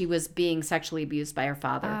maybe she was being sexually abused by her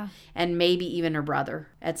father and maybe even her brother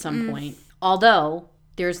at some point. Although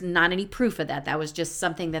there's not any proof of that. That was just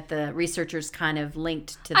something that the researchers kind of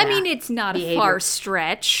linked to that. I mean, it's not behavior. a far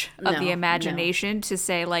stretch of No, the imagination to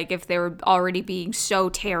say, if they were already being so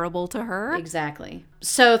terrible to her. Exactly.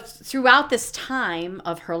 So throughout this time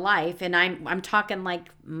of her life, and I'm talking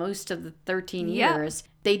most of the 13 Yeah. years,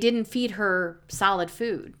 they didn't feed her solid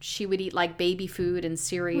food. She would eat baby food and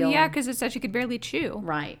cereal. Well, yeah, because it said she could barely chew.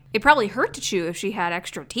 Right. It probably hurt to chew if she had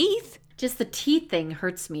extra teeth. Just the teeth thing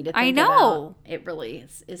hurts me to think I know. about. It really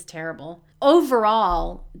is terrible.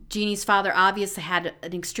 Overall, Jeannie's father obviously had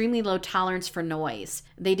an extremely low tolerance for noise.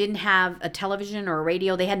 They didn't have a television or a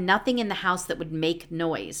radio. They had nothing in the house that would make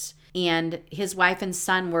noise. And his wife and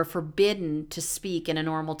son were forbidden to speak in a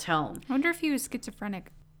normal tone. I wonder if he was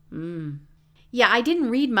schizophrenic. Yeah, I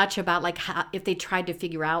didn't read much about how, if they tried to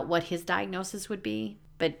figure out what his diagnosis would be,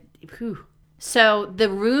 but whew. So the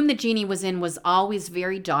room that Jeannie was in was always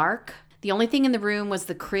very dark. The only thing in the room was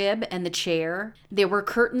the crib and the chair. There were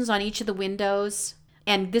curtains on each of the windows.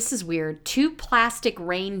 And this is weird, 2 plastic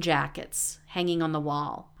rain jackets hanging on the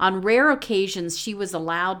wall. On rare occasions, she was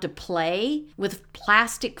allowed to play with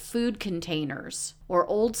plastic food containers or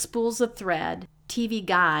old spools of thread, TV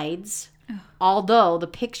guides, although the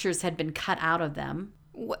pictures had been cut out of them.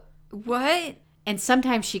 What? And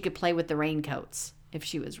sometimes she could play with the raincoats if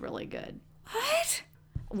she was really good. What?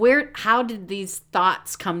 How did these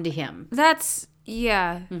thoughts come to him? That's,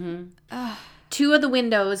 yeah. 2 of the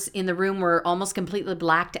windows in the room were almost completely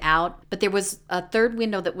blacked out, but there was a third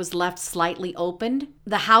window that was left slightly opened.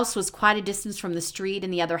 The house was quite a distance from the street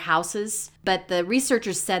and the other houses, but the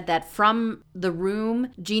researchers said that from the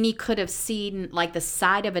room, Jeannie could have seen the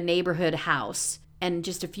side of a neighborhood house and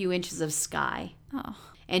just a few inches of sky. Oh.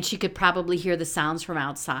 And she could probably hear the sounds from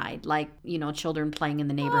outside, children playing in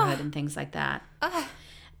the neighborhood and things like that.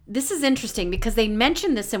 This is interesting because they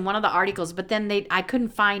mentioned this in one of the articles, but then I couldn't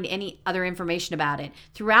find any other information about it.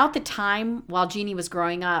 Throughout the time while Jeannie was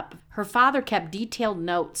growing up, her father kept detailed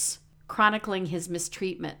notes chronicling his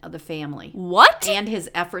mistreatment of the family. What? And his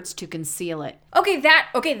efforts to conceal it. Okay,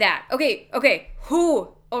 who?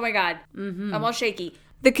 Oh my God. I'm all shaky.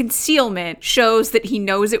 The concealment shows that he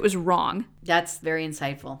knows it was wrong. That's very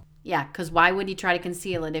insightful. Yeah, because why would he try to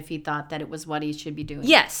conceal it if he thought that it was what he should be doing?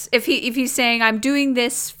 Yes, if he's saying I'm doing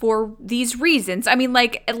this for these reasons. I mean,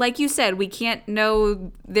 like you said, we can't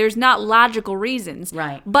know. There's not logical reasons,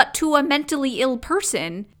 Right. But to a mentally ill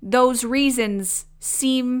person, those reasons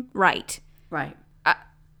seem right. Right.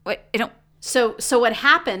 Wait, I don't. So what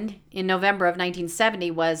happened in November of 1970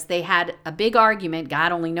 was they had a big argument.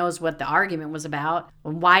 God only knows what the argument was about.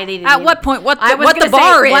 Why they didn't. At what point? What the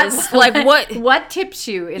bar is? Like what? What tips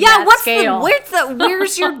you in Yeah. that What's scale?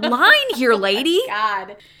 where's your line here, lady?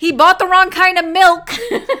 God, He bought the wrong kind of milk.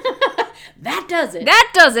 that does it.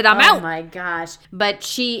 That does it. I'm Oh out. my gosh. But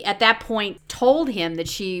she, at that point, told him that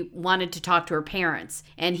she wanted to talk to her parents.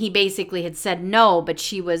 And he basically had said no, but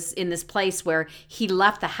she was in this place where he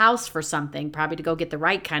left the house for something, probably to go get the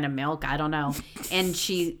right kind of milk. I don't know. And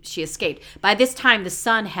she escaped. By this time, the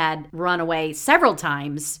son had run away several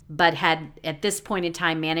times, but had, at this point in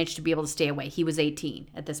time, managed to be able to stay away. He was 18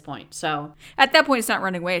 at this point. So, At that point, it's not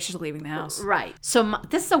running away. It's just leaving the house. right. So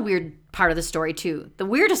this is a weird part of the story too. The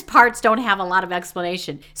weirdest parts don't have a lot of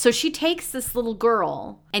explanation. So she takes this little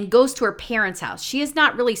girl and goes to her parents' house. She has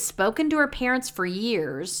not really spoken to her parents for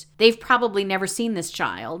years. They've probably never seen this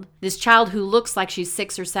child who looks like she's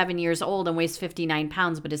 6 or 7 years old and weighs 59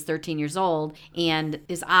 pounds but is 13 years old and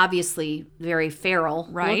is obviously very feral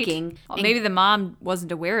looking. Well, And maybe the mom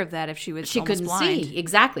wasn't aware of that if she was she almost couldn't blind. see.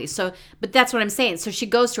 Exactly. So, but that's what I'm saying. So she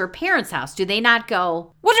goes to her parents' house. Do they not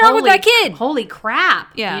go, What's wrong with that kid?" Holy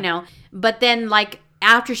crap. Yeah. You know, but then like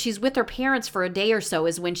after she's with her parents for a day or so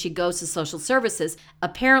is when she goes to social services,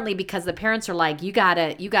 apparently because the parents are like, you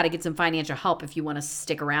gotta get some financial help if you want to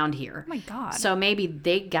stick around here. Oh my God. So maybe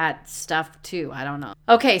they got stuff too. I don't know.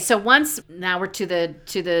 Okay, so now we're to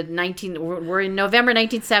the 19. We're in November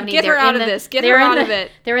 1970. Get her out of this. Get her out of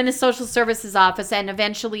it. They're in the social services office, and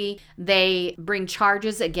eventually they bring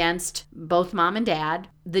charges against both mom and dad.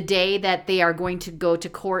 The day that they are going to go to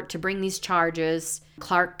court to bring these charges,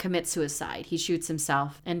 Clark commits suicide. He shoots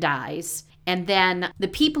himself and dies. And then the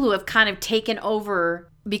people who have kind of taken over,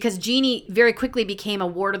 because Jeannie very quickly became a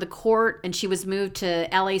ward of the court and she was moved to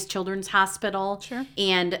LA's Children's Hospital. Sure.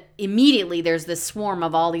 And immediately there's this swarm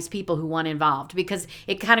of all these people who want involved, because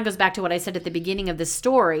it kind of goes back to what I said at the beginning of this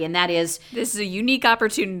story, and that is This is a unique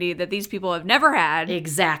opportunity that these people have never had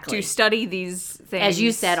exactly to study these things. as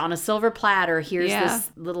you said, on a silver platter. Here's Yeah.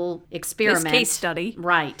 this little experiment, This case study.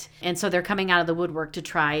 right? And so they're coming out of the woodwork to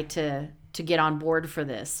try to get on board for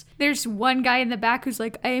this. There's one guy in the back who's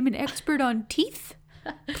like, I am an expert on teeth.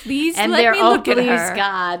 Please And let they're, me look at please her.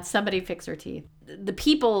 God, somebody fix her teeth. The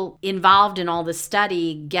people involved in all this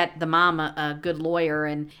study get the mom a good lawyer,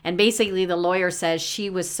 and basically the lawyer says she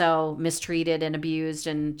was so mistreated and abused,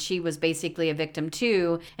 and she was basically a victim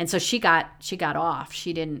too, and so she got off.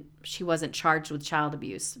 She wasn't charged with child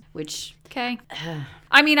abuse, which Okay.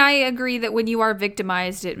 I mean, I agree that when you are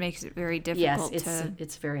victimized, it makes it very difficult yes, to.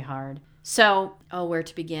 it's very hard. So, where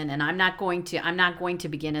to begin? And I'm not going to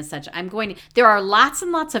begin as such. There are lots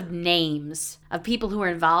and lots of names of people who are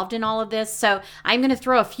involved in all of this. So I'm going to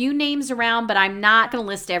throw a few names around, but I'm not going to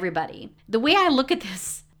list everybody. The way I look at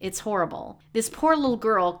this, it's horrible. This poor little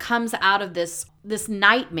girl comes out of this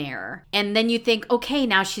nightmare, and then you think, okay,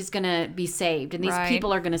 now she's going to be saved, and these Right.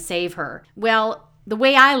 people are going to save her. Well, the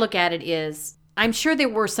way I look at it is, I'm sure there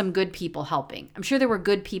were some good people helping. I'm sure there were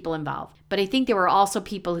good people involved. But I think there were also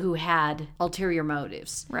people who had ulterior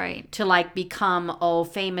motives. Right. To become,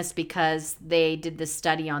 famous because they did this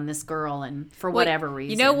study on this girl and for whatever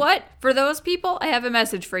reason. You know what? For those people, I have a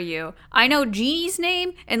message for you. I know Jeannie's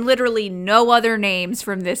name and literally no other names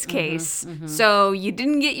from this case. So you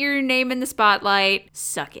didn't get your name in the spotlight.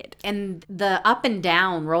 Suck it. And the up and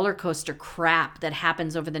down roller coaster crap that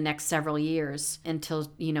happens over the next several years until,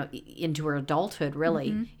 into her adulthood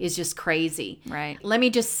really is just crazy. Right. Let me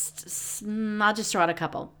I'll just throw out a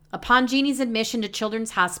couple. Upon Jeannie's admission to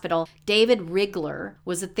Children's Hospital, David Rigler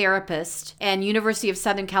was a therapist and University of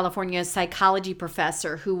Southern California psychology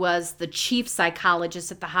professor who was the chief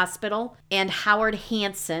psychologist at the hospital, and Howard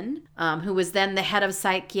Hansen, who was then the head of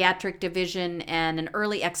psychiatric division and an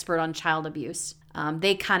early expert on child abuse.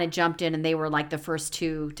 They kind of jumped in and they were like the first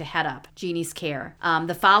two to head up Jeannie's care.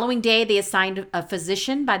 The following day, they assigned a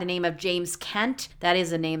physician by the name of James Kent. That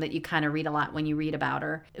is a name that you kind of read a lot when you read about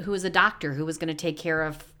her, who was a doctor who was going to take care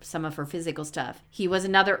of some of her physical stuff. He was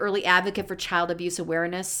another early advocate for child abuse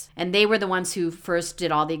awareness, and they were the ones who first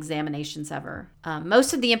did all the examinations of her.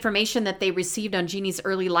 Most of the information that they received on Jeannie's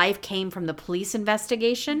early life came from the police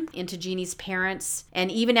investigation into Jeannie's parents, and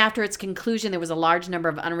even after its conclusion, there was a large number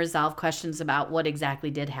of unresolved questions about what exactly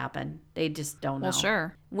did happen. They just don't know. Well,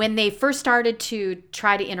 sure. When they first started to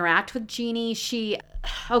try to interact with Jeannie,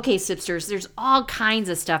 okay, Sipsters, there's all kinds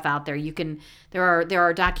of stuff out there. There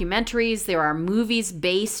are documentaries, there are movies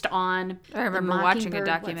based on. I remember watching a What's the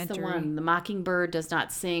documentary. one? The Mockingbird Does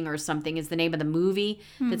Not Sing or something is the name of the movie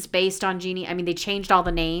that's based on Jeannie. I mean, they changed all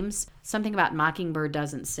the names. Something about Mockingbird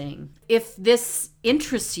Doesn't Sing. If this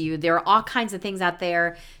interests you, there are all kinds of things out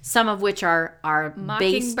there, some of which are based.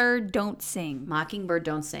 Mockingbird Don't Sing. Mockingbird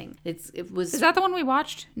Don't Sing. It was. Is that the one we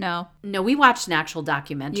watched? No. No, we watched an actual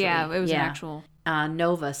documentary. Yeah, it was an actual.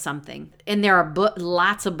 Nova something, and there are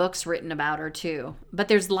lots of books written about her too. But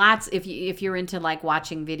there's lots if you're into like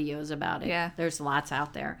watching videos about it. Yeah, there's lots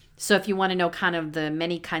out there. So if you want to know kind of the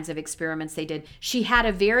many kinds of experiments they did, she had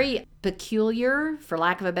a very peculiar, for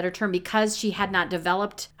lack of a better term, because she had not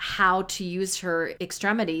developed how to use her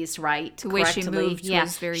extremities right. The way she moved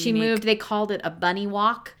was very she unique. moved. They called it a bunny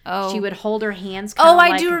walk. Oh, she would hold her hands. Oh,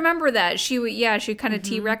 I do remember that. She would. Yeah, she kind of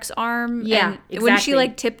T-Rex arm. Yeah, and exactly. Wouldn't she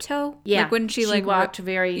like tiptoe? Yeah, like, wouldn't she like walked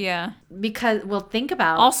very. Yeah. Because think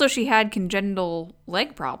about. Also, she had congenital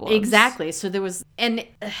leg problems. Exactly. So there was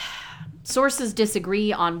sources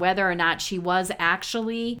disagree on whether or not she was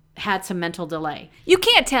actually had some mental delay. You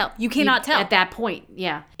can't tell. You cannot tell. At that point,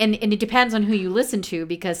 yeah. And it depends on who you listen to,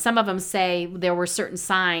 because some of them say there were certain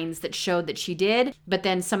signs that showed that she did, but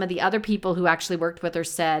then some of the other people who actually worked with her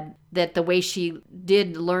said that the way she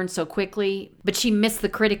did learn so quickly, but she missed the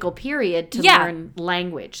critical period to learn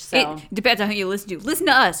language. So it depends on who you listen to. Listen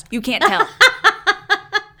to us. You can't tell.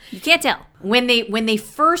 You can't tell. When they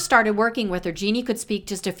first started working with her, Jeannie could speak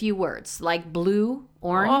just a few words, like blue,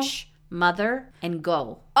 orange, mother, and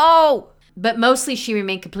go. Oh! But mostly she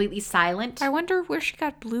remained completely silent. I wonder where she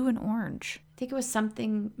got blue and orange. I think it was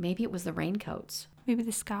something, maybe it was the raincoats. Maybe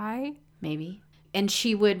the sky? Maybe. And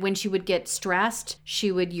when she would get stressed,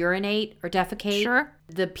 she would urinate or defecate. Sure.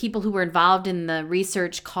 The people who were involved in the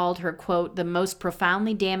research called her, quote, the most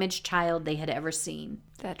profoundly damaged child they had ever seen.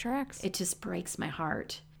 That tracks. It just breaks my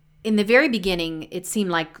heart. In the very beginning, it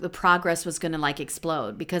seemed like the progress was going to like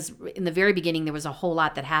explode, because in the very beginning, there was a whole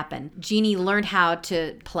lot that happened. Jeannie learned how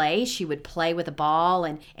to play. She would play with a ball,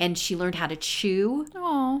 and she learned how to chew.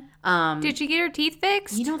 Oh. Did she get her teeth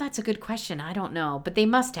fixed? You know, that's a good question. I don't know, but they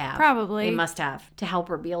must have. Probably. They must have to help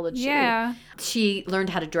her be able to chew. Yeah. She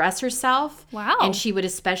learned how to dress herself. Wow. And she would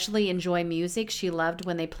especially enjoy music. She loved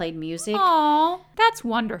when they played music. Oh, that's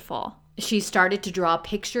wonderful. She started to draw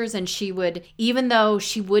pictures, and she would, even though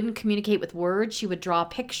she wouldn't communicate with words, she would draw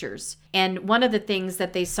pictures. And one of the things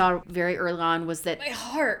that they saw very early on was that... My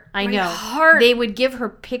heart. I My know. heart. They would give her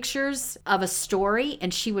pictures of a story,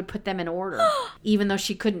 and she would put them in order, even though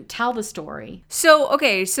she couldn't tell the story. So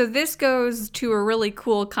this goes to a really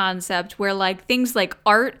cool concept where like things like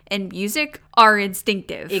art and music are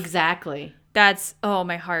instinctive. Exactly. That's, oh,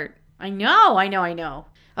 my heart. I know.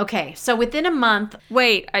 Okay, so within a month...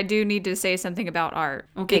 Wait, I do need to say something about art.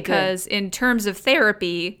 Okay, because in terms of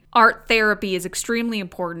therapy, art therapy is extremely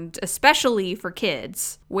important, especially for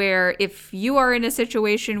kids, where if you are in a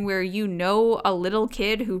situation where you know a little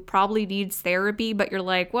kid who probably needs therapy, but you're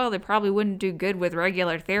like, well, they probably wouldn't do good with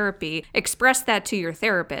regular therapy, express that to your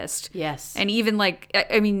therapist. Yes. And even like,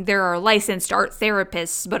 I mean, there are licensed art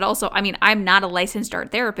therapists, but also, I mean, I'm not a licensed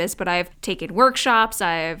art therapist, but I've taken workshops,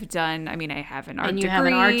 I have an art degree. Have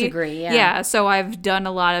an art degree, yeah. Yeah, so I've done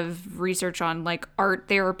a lot of research on like art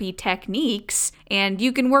therapy techniques, and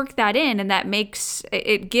you can work that in, and that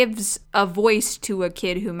gives a voice to a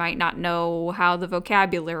kid who might not know how the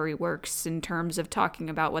vocabulary works in terms of talking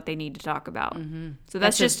about what they need to talk about. Mm-hmm. So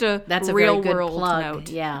that's a real very good world plug. note.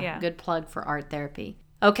 Yeah, good plug for art therapy.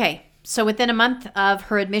 Okay. So within a month of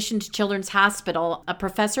her admission to Children's Hospital, a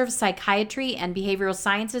professor of psychiatry and behavioral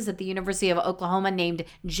sciences at the University of Oklahoma named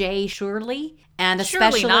Jay Shirley and a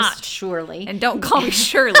specialist Shirley. And don't call me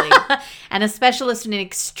Shirley. And a specialist in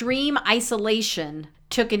extreme isolation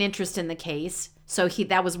took an interest in the case. So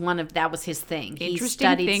that was his thing. He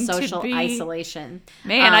studied social isolation.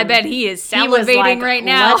 Man, I bet he is salivating right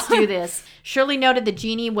now. Let's do this. Shirley noted that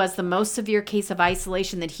Jeannie was the most severe case of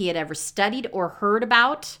isolation that he had ever studied or heard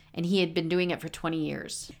about, and he had been doing it for 20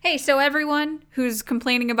 years. Hey, so everyone who's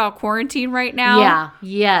complaining about quarantine right now. Yeah,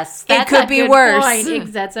 yes. It could be worse.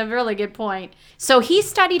 That's a really good point. So he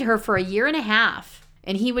studied her for a year and a half.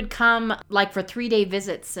 And he would come like for 3-day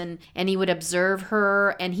visits and he would observe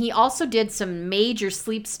her. And he also did some major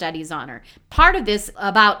sleep studies on her. Part of this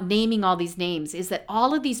about naming all these names is that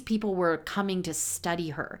all of these people were coming to study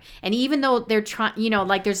her. And even though they're trying,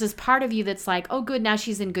 like there's this part of you that's like, oh, good, now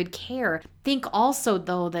she's in good care. Think also,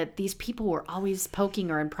 though, that these people were always poking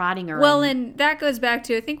her and prodding her. Well, and that goes back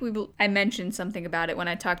to, I think I mentioned something about it when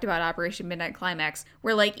I talked about Operation Midnight Climax,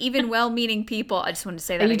 where like even well-meaning people, I just wanted to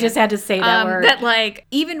say that You again. just had to say that word. That like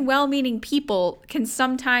even well-meaning people can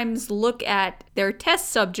sometimes look at their test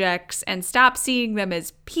subjects and stop seeing them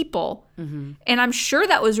as people. And I'm sure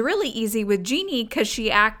that was really easy with Jeannie because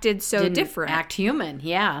she acted so Didn't different. act human,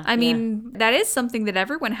 yeah. I mean, that is something that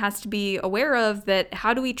everyone has to be aware of, that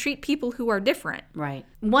how do we treat people who are different? Right.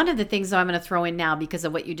 One of the things, though, I'm going to throw in now because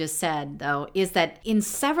of what you just said, though, is that in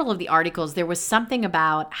several of the articles, there was something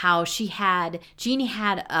about how Jeannie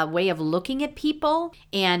had a way of looking at people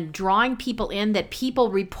and drawing people in that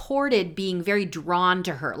people reported being very drawn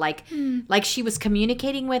to her. Like she was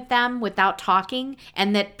communicating with them without talking,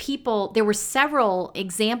 and that there were several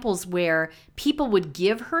examples where people would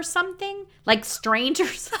give her something, like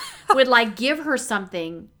strangers would like give her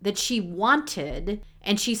something that she wanted,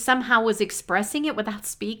 and she somehow was expressing it without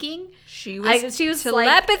speaking. She was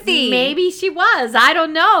telepathy. Like, maybe she was. I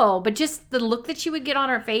don't know. But just the look that she would get on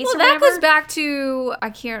her face Well, or that whatever. goes back to, I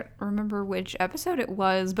can't remember which episode it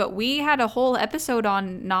was, but we had a whole episode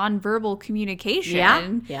on nonverbal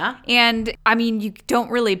communication. Yeah. And I mean, you don't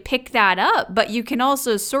really pick that up, but you can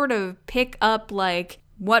also sort of pick up like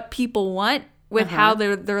what people want with how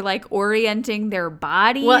they're like orienting their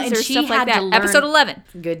bodies and or she stuff like had that. to learn- Episode 11.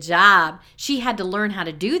 Good job. She had to learn how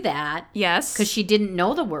to do that. Yes. Because she didn't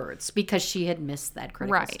know the words because she had missed that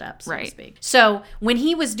critical Right, step, so right. to speak. So when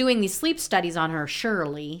he was doing these sleep studies on her,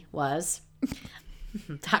 Shirley was...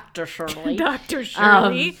 Dr. Shirley. Dr.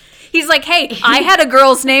 Shirley. He's like, hey, I had a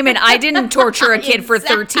girl's name and I didn't torture a kid for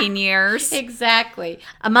 13 years. Exactly.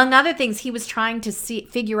 Among other things, he was trying to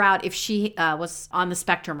figure out if she was on the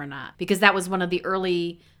spectrum or not, because that was one of the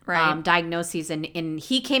early diagnoses. And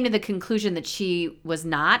he came to the conclusion that she was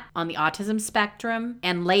not on the autism spectrum.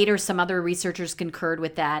 And later, some other researchers concurred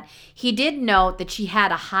with that. He did note that she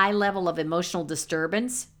had a high level of emotional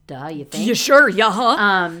disturbance. Duh, you think? You sure?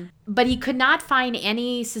 Yeah. But he could not find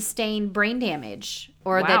any sustained brain damage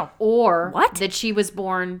or Wow. that she was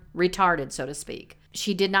born retarded, so to speak.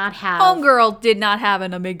 She did not have... Homegirl did not have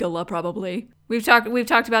an amygdala, probably. We've talked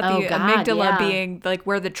about the God, amygdala yeah. being like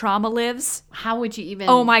where the trauma lives. How would you even...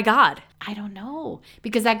 Oh my God. I don't know.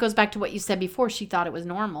 Because that goes back to what you said before. She thought it was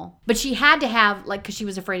normal. But she had to have, like, because she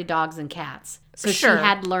was afraid of dogs and cats. So Sure. she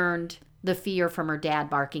had learned the fear from her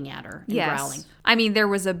dad barking at her and growling. I mean, there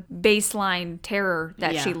was a baseline terror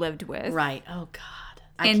that Yeah. she lived with. Right. Oh, God.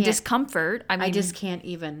 And discomfort. I mean, I just can't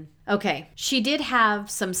even... Okay. She did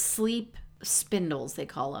have some sleep spindles, they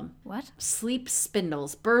call them. What? Sleep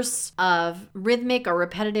spindles, bursts of rhythmic or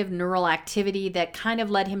repetitive neural activity that kind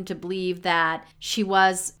of led him to believe that she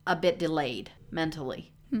was a bit delayed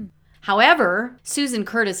mentally. However, Susan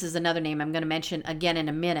Curtis is another name I'm going to mention again in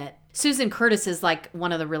a minute. Susan Curtis is like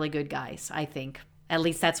one of the really good guys, I think. At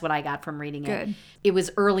least that's what I got from reading it. Good. It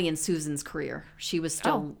was early in Susan's career. She was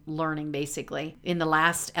still learning, basically. In the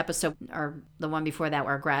last episode, or the one before that,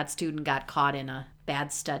 where a grad student got caught in a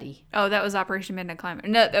bad study. Oh, that was Operation Midnight Climber.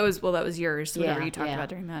 No, that was yours. Whatever Yeah, you talked yeah. about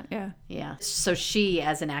during that. Yeah. Yeah. So she,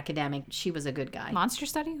 as an academic, she was a good guy. Monster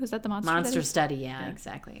Study? Was that the Monster study, yeah,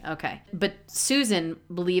 exactly. Okay. But Susan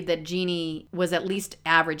believed that Jeannie was at least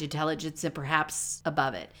average intelligence and perhaps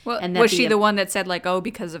above it. Well, and that was she the one that said like, oh,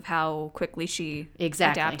 because of how quickly she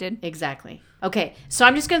adapted? Exactly. Okay, so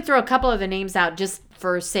I'm just going to throw a couple of the names out just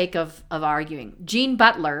for sake of arguing. Jean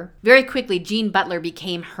Butler, very quickly, Jean Butler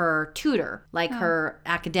became her tutor, like her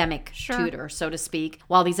academic tutor, so to speak,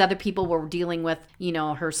 while these other people were dealing with,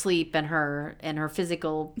 her sleep and her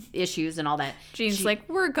physical issues and all that. Jean's like,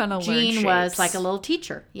 we're going to learn Jean was shapes. like a little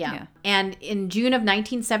teacher, yeah. And in June of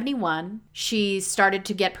 1971, she started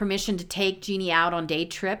to get permission to take Jeannie out on day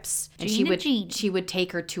trips, and she would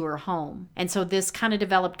take her to her home. And so this kind of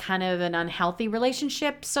developed kind of an unhealthy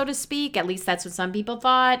relationship, so to speak. At least that's what some people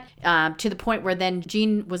thought, to the point where then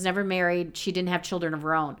Jean was never married. She didn't have children of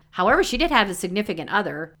her own. However, she did have a significant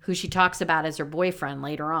other who she talks about as her boyfriend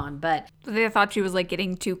later on, but They thought she was like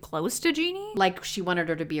getting too close to Jeannie? like she wanted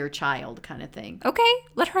her to be her child kind of thing. Okay,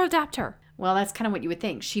 let her adopt her. Well, that's kind of what you would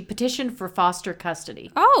think. She petitioned for foster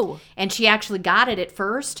custody. Oh. And she actually got it at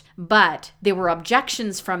first, but there were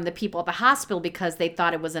objections from the people at the hospital because they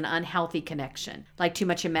thought it was an unhealthy connection, like too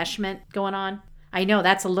much enmeshment going on. I know,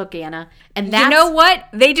 that's a look, Anna. And that's, You know what?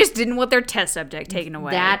 They just didn't want their test subject taken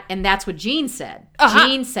away. That's what Jean said. Uh-huh.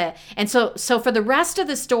 Jean said. And so for the rest of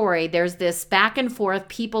the story, there's this back and forth,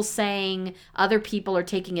 people saying other people are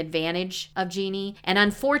taking advantage of Jeannie. And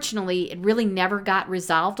unfortunately, it really never got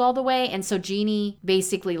resolved all the way. And so Jeannie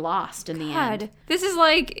basically lost in the end. God. This is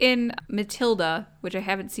like in Matilda, which I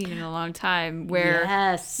haven't seen in a long time, where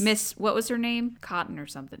Yes. Miss, what was her name? Cotton or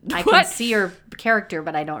something. I can see her character,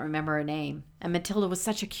 but I don't remember her name. And Matilda was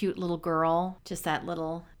such a cute little girl. Just that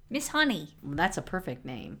little... Miss Honey. That's a perfect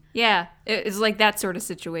name. Yeah, it's like that sort of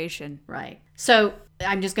situation. Right. So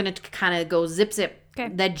I'm just going to kind of go zip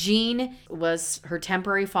Okay. That Jean was her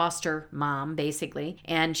temporary foster mom, basically,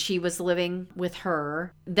 and she was living with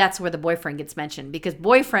her. That's where the boyfriend gets mentioned, because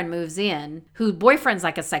boyfriend moves in, who boyfriend's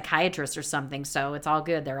like a psychiatrist or something, so it's all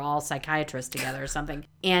good. They're all psychiatrists together or something.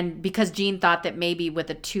 And because Jean thought that maybe with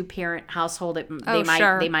a 2-parent household,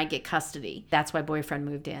 they might get custody. That's why boyfriend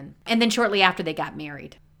moved in. And then shortly after, they got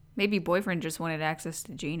married. Maybe boyfriend just wanted access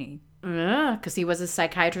to Jeannie. Because he was a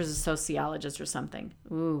psychiatrist, a sociologist or something.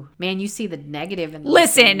 Ooh. Man, you see the negative in these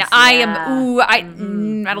Listen, things. I Yeah.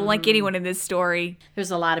 am. I don't like anyone in this story. There's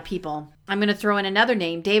a lot of people. I'm going to throw in another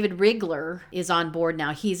name. David Rigler is on board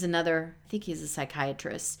now. He's another, I think he's a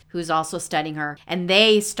psychiatrist who's also studying her. And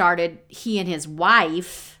he and his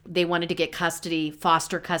wife, they wanted to get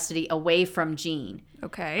foster custody away from Jean.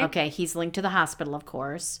 Okay, he's linked to the hospital, of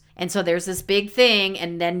course. And so there's this big thing.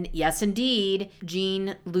 And then, yes, indeed,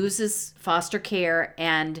 Jean loses foster care.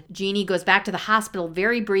 And Jeannie goes back to the hospital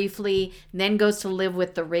very briefly, then goes to live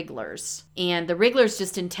with the Riglers. And the Riglers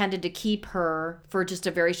just intended to keep her for just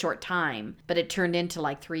a very short time. But it turned into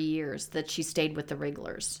like 3 years that she stayed with the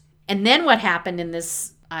Riglers. And then what happened in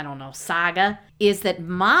this, I don't know, saga is that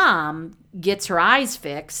mom gets her eyes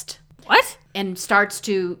fixed. What? And starts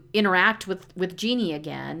to interact with Jeannie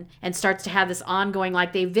again and starts to have this ongoing,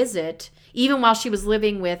 like they visit, even while she was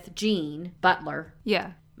living with Jean Butler.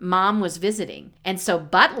 Yeah. Mom was visiting. And so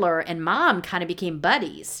Butler and mom kind of became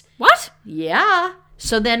buddies. What? Yeah.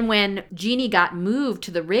 So then when Jeannie got moved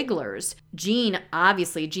to the Riglers, Jean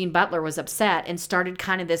Butler was upset and started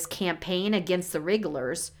kind of this campaign against the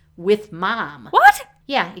Riglers with mom. What?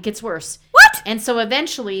 Yeah, it gets worse. What? And so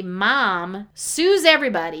eventually mom sues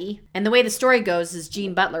everybody. And the way the story goes is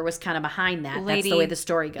Jean Butler was kind of behind that. Lady, that's the way the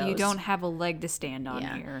story goes. You don't have a leg to stand on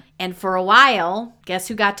here. And for a while, guess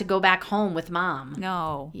who got to go back home with mom?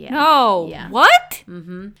 No. Yeah. No. Yeah. What?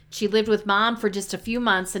 Mm-hmm. She lived with mom for just a few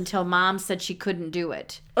months until mom said she couldn't do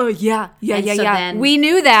it. Oh, yeah. Yeah, And yeah, so yeah. then- We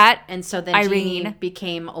knew that. And so then Irene. Jeannie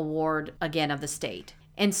became a ward again of the state.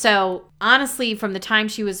 And so honestly, from the time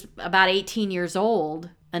she was about 18 years old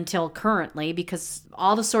until currently, because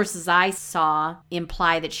all the sources I saw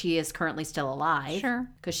imply that she is currently still alive. Sure.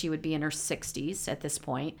 Because she would be in her 60s at this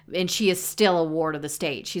point. And she is still a ward of the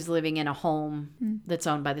state. She's living in a home that's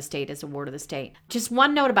owned by the state as a ward of the state. Just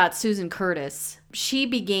one note about Susan Curtis. She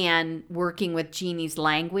began working with Jeannie's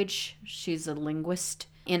language. She's a linguist.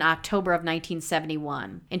 In October of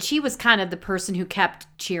 1971. And she was kind of the person who kept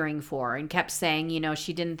cheering for her and kept saying,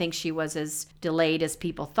 she didn't think she was as delayed as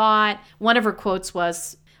people thought. One of her quotes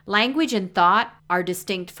was, "Language and thought are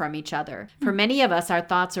distinct from each other. For many of us, our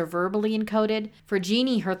thoughts are verbally encoded. For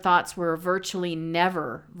Jeannie, her thoughts were virtually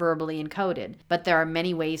never verbally encoded, but there are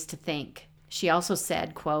many ways to think." She also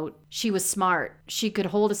said, quote, "She was smart. She could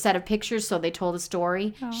hold a set of pictures so they told a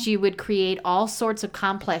story. Oh. She would create all sorts of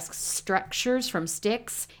complex structures from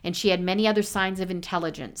sticks, and she had many other signs of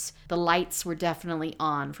intelligence. The lights were definitely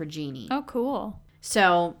on for Jeannie." Oh, cool.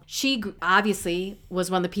 So she obviously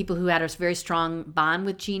was one of the people who had a very strong bond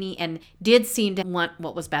with Jeannie and did seem to want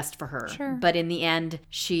what was best for her. Sure. But in the end,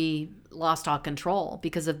 she lost all control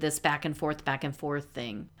because of this back and forth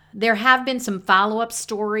thing. There have been some follow-up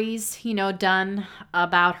stories, done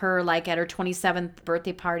about her, like at her 27th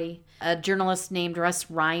birthday party. A journalist named Russ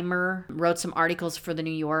Reimer wrote some articles for the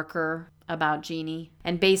New Yorker about Jeannie.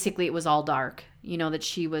 And basically it was all dark. That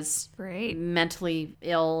she was Great. mentally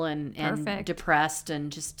ill and Perfect. depressed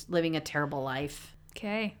and just living a terrible life.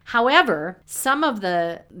 Okay. However, some of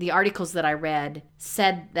the articles that I read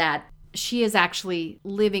said that she is actually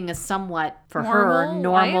living a somewhat, for her,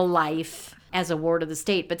 normal life as a ward of the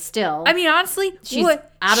state, but still, I mean, honestly, she's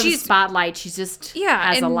out of the spotlight. She's just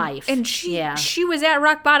has a life. And she was at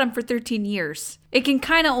rock bottom for 13 years. It can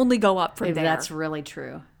kind of only go up from there. That's really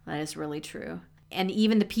true. That is really true. And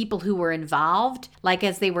even the people who were involved, like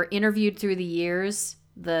as they were interviewed through the years,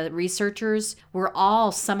 the researchers were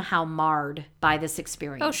all somehow marred by this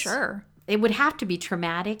experience. Oh, sure. It would have to be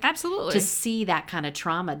traumatic. Absolutely. To see that kind of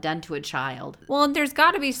trauma done to a child. Well, and there's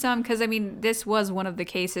got to be some, because, this was one of the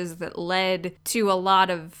cases that led to a lot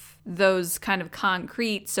of those kind of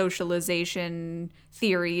concrete socialization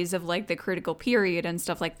theories of like the critical period and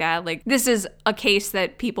stuff like that. Like, this is a case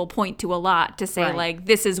that people point to a lot to say, right, like,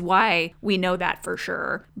 this is why we know that for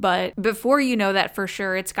sure. But before you know that for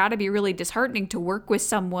sure, it's got to be really disheartening to work with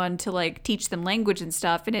someone to like teach them language and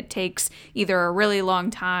stuff, and it takes either a really long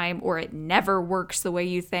time or it never works the way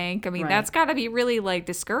you think. Right. That's got to be really like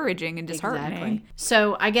discouraging and disheartening. Exactly.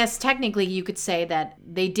 So I guess technically you could say that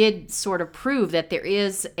they did sort of prove that there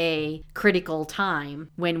is a a critical time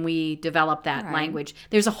when we develop that Right. language.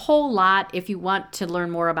 There's a whole lot, if you want to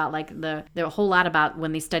learn more about like the whole lot about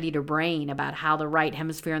when they studied her brain, about how the right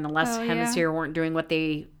hemisphere and the left Oh, yeah. hemisphere weren't doing what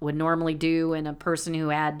they would normally do in a person who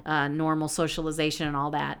had normal socialization and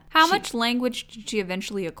all that. How much language did she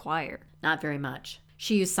eventually acquire? Not very much.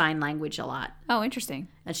 She used sign language a lot. Oh, interesting.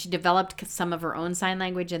 And she developed some of her own sign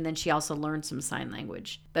language, and then she also learned some sign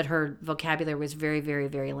language. But her vocabulary was very, very,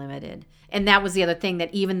 very limited. And that was the other thing,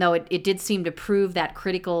 that even though it did seem to prove that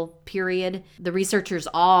critical period, the researchers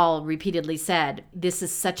all repeatedly said, this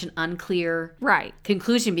is such an unclear Right.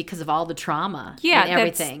 conclusion because of all the trauma Yeah, and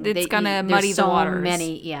everything. it's gonna there's muddy the so waters.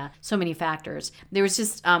 so many factors. There was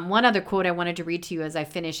just one other quote I wanted to read to you as I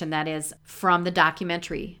finish, and that is from the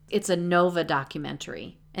documentary. It's a Nova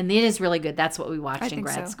documentary. And it is really good. That's what we watched I in think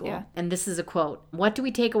grad so, school. yeah. And this is a quote. What do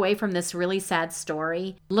we take away from this really sad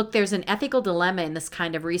story? Look, there's an ethical dilemma in this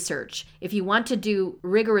kind of research. If you want to do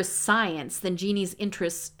rigorous science, then Jeannie's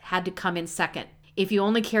interests had to come in second. If you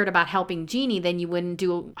only cared about helping Jeannie, then you wouldn't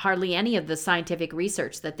do hardly any of the scientific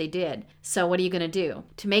research that they did. So what are you going to do?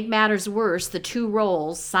 To make matters worse, the two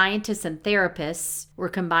roles, scientists and therapists, were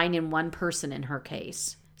combined in one person in her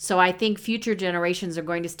case. So I think future generations are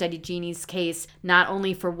going to study Jeannie's case not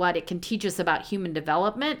only for what it can teach us about human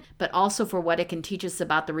development, but also for what it can teach us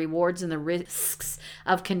about the rewards and the risks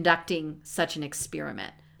of conducting such an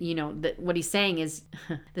experiment. You know, what he's saying is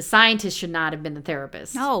the scientist should not have been the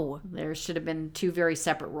therapist. No. There should have been two very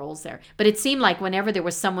separate roles there. But it seemed like whenever there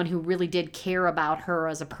was someone who really did care about her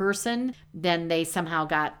as a person, then they somehow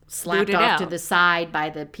got slapped Booted off to out. the side by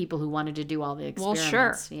the people who wanted to do all the Well,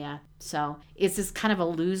 experiments. sure. Yeah. So it's this kind of a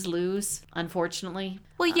lose-lose, unfortunately.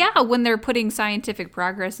 Well, yeah, when they're putting scientific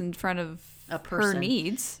progress in front of A her person.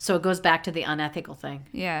 needs. So it goes back to the unethical thing.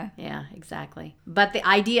 Yeah. Yeah, exactly. But the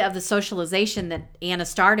idea of the socialization that Anna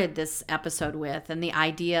started this episode with, and the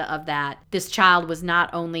idea of that this child was not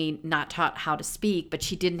only not taught how to speak, but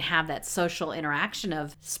she didn't have that social interaction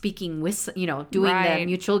of speaking with, doing the Right.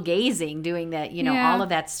 mutual gazing, doing that, Yeah. all of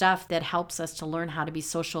that stuff that helps us to learn how to be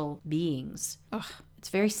social beings. Ugh. It's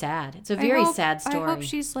very sad. It's a very sad story. I hope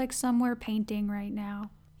she's like somewhere painting right now.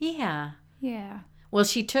 Yeah. Yeah. Well,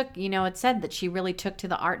 she took, it said that she really took to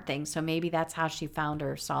the art thing, so maybe that's how she found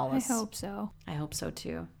her I solace. hope so. I hope so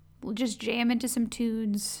too. We'll just jam into some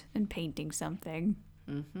tunes and painting something.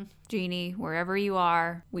 Mm-hmm. Jeannie, wherever you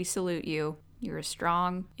are, we salute you. You're a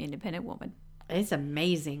strong, independent woman. It's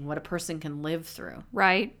amazing what a person can live through.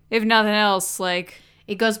 Right? If nothing else, like,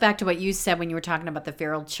 It goes back to what you said when you were talking about the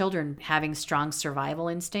feral children having strong survival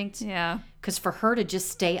instincts. yeah. Because for her to just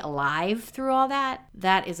stay alive through all that,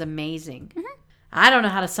 that is amazing. Mm-hmm. I don't know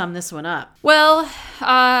how to sum this one up. Well,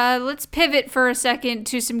 let's pivot for a second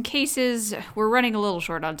to some cases. We're running a little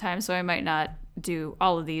short on time, so I might not do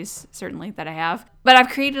all of these, certainly, that I have. But I've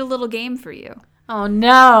created a little game for you. Oh,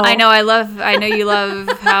 no. I know you love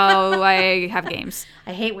how I have games.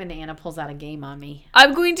 I hate when Anna pulls out a game on me.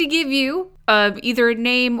 I'm going to give you either a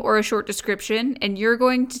name or a short description, and you're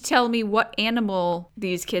going to tell me what animal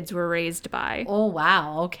these kids were raised by. Oh,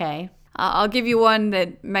 wow. Okay. I'll give you one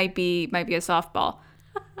that might be a softball.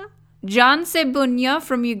 John Sebunya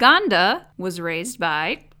from Uganda was raised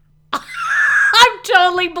by. I'm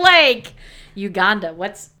totally blank. Uganda.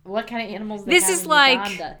 What kind of animals they This have is in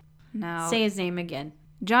like- Uganda? No. Say his name again.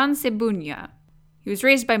 John Sebunya. He was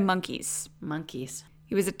raised by monkeys. Monkeys.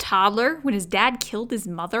 He was a toddler when his dad killed his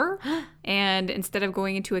mother, and instead of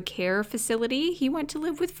going into a care facility, he went to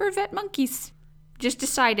live with fur vet monkeys. Just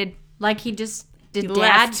decided. Like he just... Did He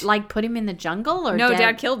Dad left. put him in the jungle? Or No,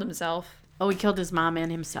 Dad killed himself. Oh, he killed his mom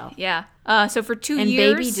and himself. Yeah. So for 2 And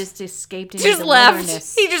years, baby just escaped into just the left.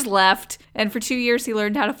 wilderness. He just left. And for 2 years, he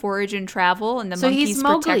learned how to forage and travel, and the So he's monkeys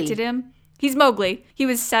Mowgli. protected him. He's Mowgli. He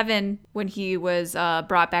was 7 when he was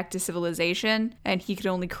brought back to civilization, and he could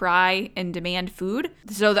only cry and demand food.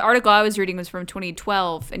 So the article I was reading was from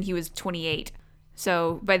 2012, and he was 28.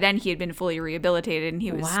 So by then he had been fully rehabilitated, and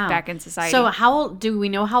he was Wow. back in society. So how old, do we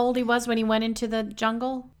know how old he was when he went into the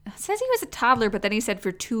jungle? It says he was a toddler, but then he said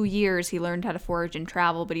for 2 years he learned how to forage and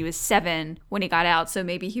travel, but he was 7 when he got out, so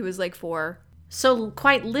maybe he was like 4. So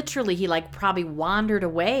quite literally, he probably wandered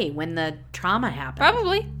away when the trauma happened.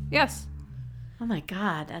 Probably, yes. Oh my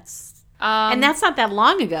God, that's... and that's not that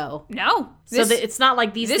long ago. No. So it's not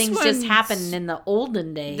like these this things just one's- happened in the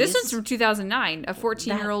olden days. This is from 2009. A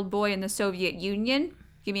 14-year-old boy in the Soviet Union.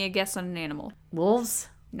 Give me a guess on an animal. Wolves?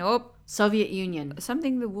 Nope. Soviet Union.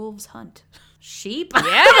 Something the wolves hunt. Sheep?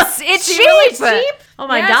 Yes, it's sheep. Really sheep? Oh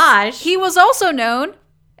my gosh. He was also known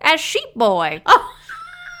as Sheep Boy. Oh.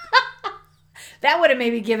 That would have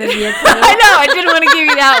maybe given me a clue. I know. I didn't want to give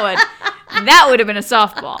you that one. That would have been a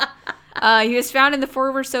softball. He was found in the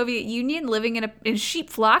former Soviet Union, living in a sheep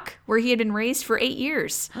flock where he had been raised for 8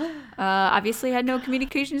 years. Obviously had no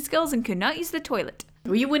communication skills and could not use the toilet.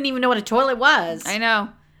 Well, you wouldn't even know what a toilet was. I know.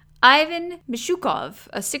 Ivan Mishukov,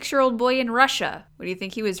 a 6-year-old boy in Russia. What do you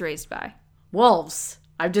think he was raised by? Wolves.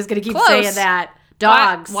 I'm just going to keep Close. saying that.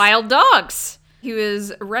 Dogs. Wild dogs. He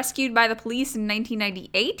was rescued by the police in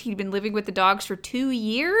 1998. He'd been living with the dogs for 2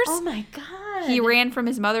 years. Oh my God. He ran from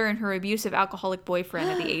his mother and her abusive alcoholic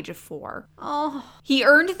boyfriend at the age of 4. Oh. He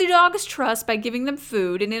earned the dogs' trust by giving them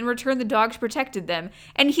food, and in return the dogs protected them.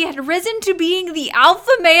 And he had risen to being the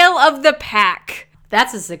alpha male of the pack.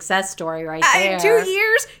 That's a success story right there. In 2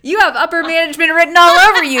 years, you have upper management written all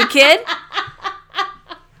over you, kid.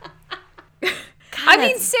 I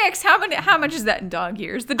mean, 6. How much is that in dog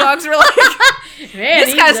years? The dogs were like, Man,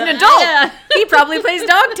 this guy's an adult. Yeah. He probably pays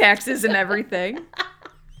dog taxes and everything.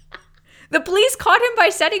 The police caught him by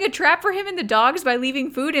setting a trap for him and the dogs by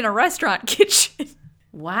leaving food in a restaurant kitchen.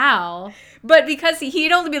 Wow. But because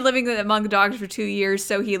he'd only been living among the dogs for 2 years,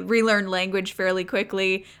 so he relearned language fairly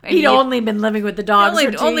quickly. And He'd only been living with the dogs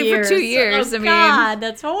for 2 years. Only for 2 years. Oh, I mean, God,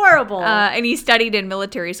 that's horrible. and he studied in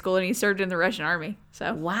military school and he served in the Russian army.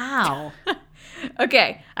 So wow.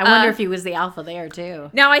 okay, I wonder if he was the alpha there, too.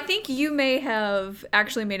 Now, I think you may have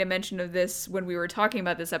actually made a mention of this when we were talking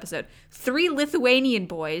about this episode. 3 Lithuanian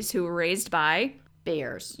boys who were raised by...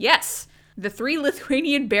 Bears. Yes, the 3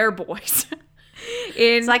 Lithuanian bear boys.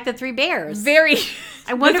 It's like the 3 bears.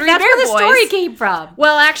 I wonder if the that's three where the bear story boys- came from.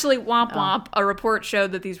 Well, actually, womp womp, a report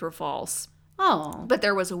showed that these were false. Oh. But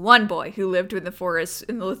there was one boy who lived in the forest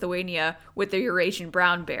in Lithuania with the Eurasian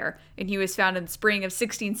brown bear, and he was found in the spring of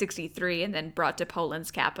 1663 and then brought to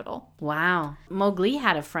Poland's capital. Wow. Mowgli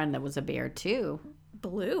had a friend that was a bear, too.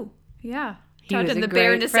 Blue. Yeah. He Taught was him a the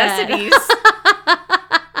bear great friend. necessities.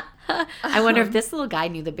 I wonder if this little guy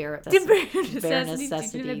knew the bear necessities.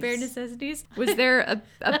 Did you know the bear necessities? Was there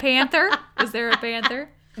a panther? Was there a panther?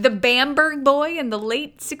 The Bamberg boy in the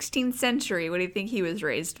late 16th century. What do you think he was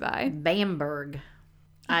raised by? Bamberg.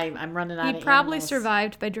 I'm running out of He probably animals.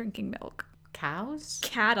 survived by drinking milk. Cows?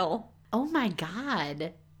 Cattle. Oh my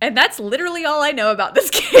God. And that's literally all I know about this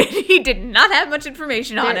kid. He did not have much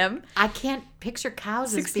information on him. I can't picture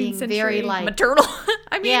cows as 16th being century very like... maternal.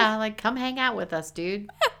 I mean, Yeah, like come hang out with us, dude.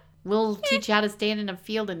 We'll teach you how to stand in a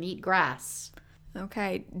field and eat grass.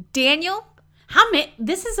 Okay, Daniel. How many?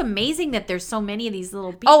 This is amazing that there's so many of these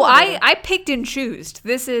little people. Oh, that I picked and chose.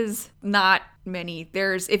 This is not many.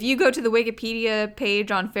 If you go to the Wikipedia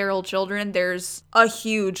page on feral children, there's a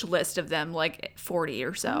huge list of them, like 40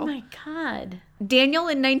 or so. Oh my God. Daniel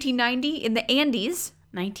in 1990 in the Andes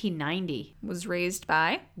 1990. was raised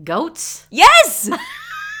by Goats? Yes.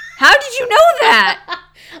 How did you know that?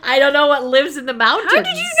 I don't know what lives in the mountains. How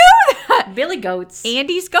did you know that? Billy Goats.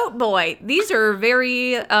 Andy's Goat Boy. These are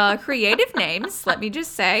very creative names, let me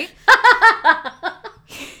just say.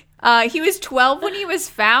 He was 12 when he was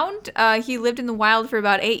found. He lived in the wild for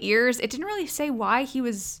about 8 years. It didn't really say why he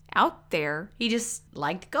was out there. He just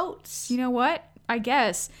liked goats. You know what? I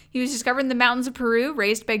guess. He was discovered in the mountains of Peru,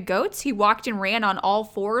 raised by goats. He walked and ran on all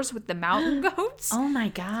fours with the mountain goats. Oh my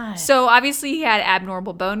God. So obviously he had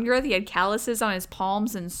abnormal bone growth. He had calluses on his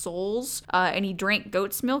palms and soles, and he drank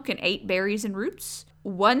goat's milk and ate berries and roots.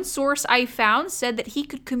 One source I found said that he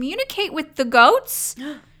could communicate with the goats.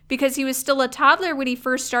 Because he was still a toddler when he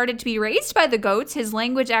first started to be raised by the goats, his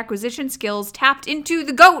language acquisition skills tapped into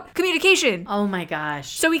the goat communication. Oh my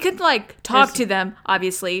gosh. So he couldn't talk to them,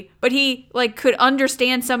 obviously, but he could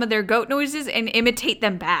understand some of their goat noises and imitate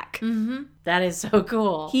them back. Mm-hmm. That is so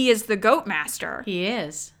cool. He is the goat master. He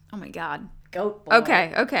is. Oh my God. Goat boy.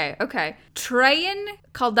 Okay. Traian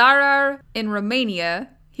Caldarar in Romania,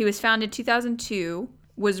 he was found in 2002,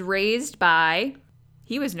 was raised by,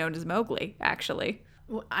 he was known as Mowgli, actually.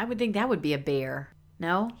 Well, I would think that would be a bear.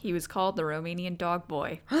 No? He was called the Romanian Dog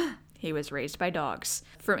Boy. He was raised by dogs.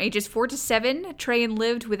 From ages 4 to 7, Traian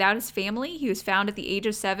lived without his family. He was found at the age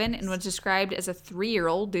of 7 and was described as a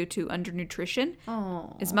 3-year-old due to undernutrition.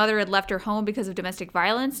 Oh. His mother had left her home because of domestic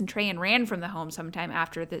violence, and Traian ran from the home sometime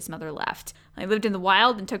after his mother left. He lived in the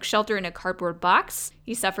wild and took shelter in a cardboard box.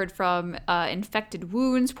 He suffered from infected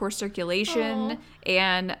wounds, poor circulation,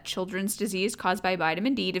 and children's disease caused by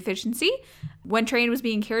vitamin D deficiency. When Traian was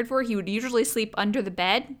being cared for, he would usually sleep under the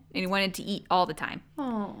bed, and he wanted to eat all the time.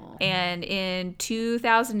 Oh. And in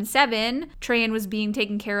 2007, Traian was being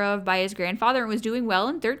taken care of by his grandfather and was doing well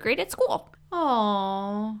in 3rd grade at school.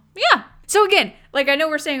 Oh. Yeah. So again, I know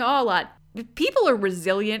we're saying a lot. People are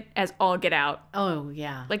resilient as all get out. Oh,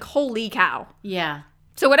 yeah. Holy cow. Yeah.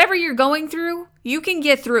 So whatever you're going through, you can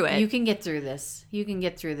get through it. You can get through this. You can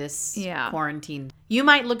get through this Yeah. quarantine. You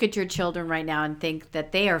might look at your children right now and think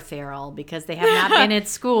that they are feral because they have not been at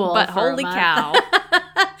school. But for a holy month. cow.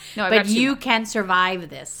 No, I've But got two you more. can survive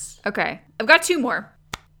this. Okay. I've got two more.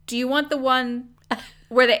 Do you want the one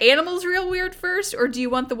where the animal's real weird first, or do you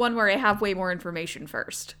want the one where I have way more information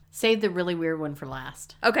first? Save the really weird one for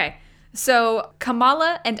last. Okay. So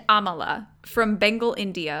Kamala and Amala from Bengal,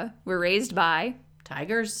 India were raised by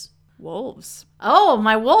Tigers. wolves. Oh,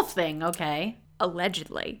 my wolf thing. Okay.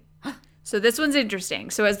 Allegedly. So this one's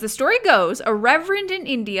interesting. So as the story goes, a reverend in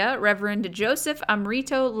India, Reverend Joseph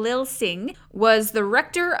Amrito Lil Singh, was the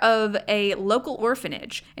rector of a local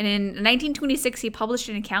orphanage. And in 1926, he published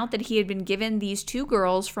an account that he had been given these two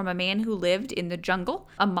girls from a man who lived in the jungle.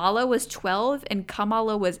 Amala was 12 and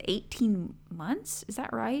Kamala was 18 months. Is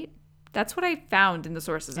that right? That's what I found in the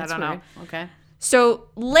sources. That's I don't know. weird. Okay. So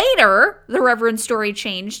later, the Reverend's story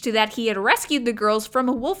changed to that he had rescued the girls from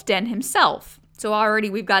a wolf den himself. So already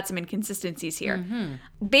we've got some inconsistencies here.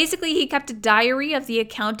 Basically, he kept a diary of the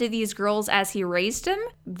account of these girls as he raised them.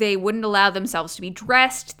 They wouldn't allow themselves to be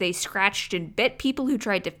dressed. They scratched and bit people who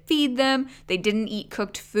tried to feed them. They didn't eat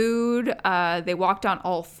cooked food. They walked on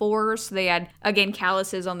all fours. So they had, again,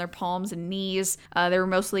 calluses on their palms and knees. They were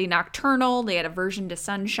mostly nocturnal. They had aversion to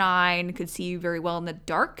sunshine, could see very well in the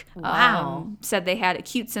dark. Wow. Said they had a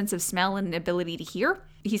acute sense of smell and an ability to hear.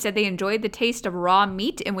 He said they enjoyed the taste of raw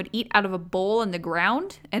meat and would eat out of a bowl in the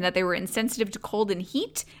ground, and that they were insensitive to cold and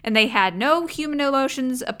heat, and they had no human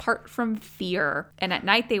emotions apart from fear. And at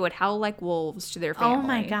night, they would howl like wolves to their family. Oh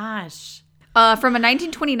my gosh. From a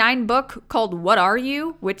 1929 book called What Are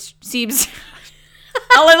You?, which seems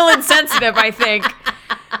a little insensitive, I think.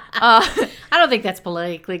 I don't think that's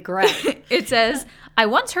politically correct. It says, I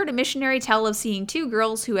once heard a missionary tell of seeing two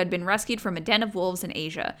girls who had been rescued from a den of wolves in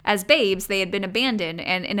Asia. As babes, they had been abandoned,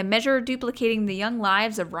 and in a measure duplicating the young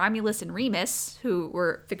lives of Romulus and Remus, who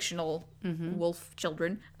were fictional wolf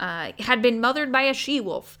children, had been mothered by a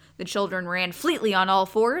she-wolf. The children ran fleetly on all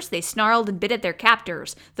fours. They snarled and bit at their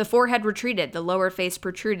captors. The forehead retreated, the lower face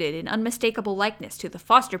protruded in unmistakable likeness to the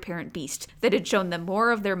foster parent beast that had shown them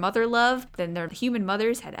more of their mother love than their human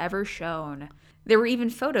mothers had ever shown. There were even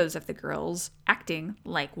photos of the girls acting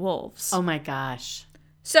like wolves. Oh my gosh.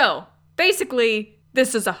 So, basically,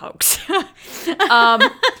 this is a hoax.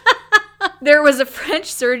 There was a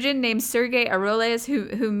French surgeon named Serge Aroles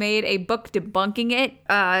who made a book debunking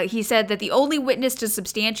it. He said that the only witness to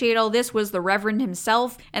substantiate all this was the Reverend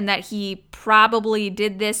himself, and that he probably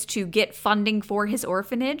did this to get funding for his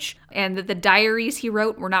orphanage, and that the diaries he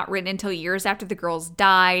wrote were not written until years after the girls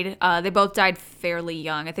died. They both died fairly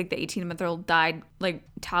young. I think the 18-month-old died like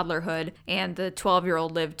toddlerhood, and the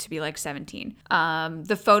 12-year-old lived to be like 17.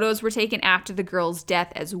 The photos were taken after the girl's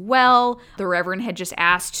death as well. The Reverend had just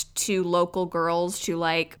asked two local girls to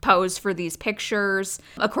like pose for these pictures.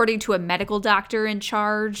 According to a medical doctor in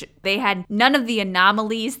charge, they had none of the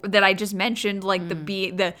anomalies that I just mentioned, like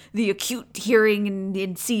the acute hearing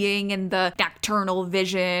and seeing and the nocturnal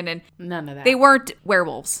vision, and None of that. they weren't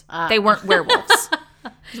werewolves. They weren't werewolves.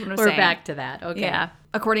 Is what I'm We're saying. back to that. Okay. Yeah.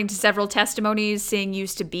 According to several testimonies, Singh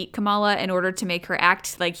used to beat Kamala in order to make her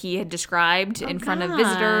act like he had described in front of God.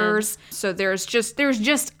 visitors. So there's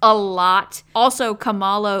just a lot. Also,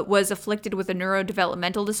 Kamala was afflicted with a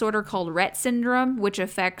neurodevelopmental disorder called Rett syndrome, which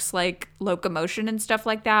affects like locomotion and stuff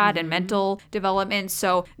like that and mental development.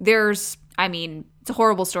 So it's a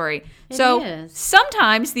horrible story. It so is.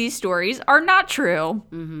 sometimes these stories are not true.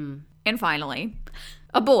 And finally,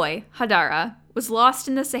 a boy, Hadara, was lost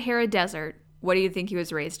in the Sahara Desert. What do you think he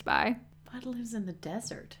was raised by? What lives in the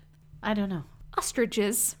desert? I don't know.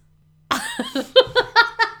 Ostriches.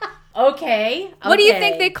 Okay. What do you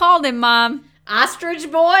think they called him, Mom?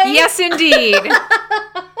 Ostrich boy? Yes, indeed.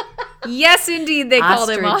 Yes, indeed, they called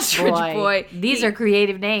him Ostrich Boy. These are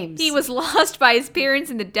creative names. He was lost by his parents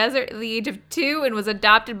in the desert at the age of 2 and was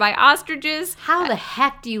adopted by ostriches. How the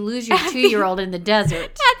heck do you lose your 2-year-old in the desert?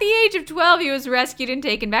 At the age of 12, he was rescued and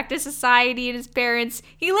taken back to society and his parents.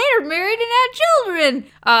 He later married and had children.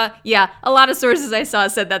 Yeah, a lot of sources I saw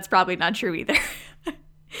said that's probably not true either.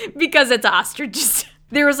 Because it's ostriches.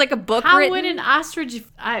 There was like a book How written. would an ostrich...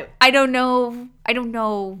 I don't know.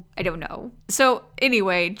 So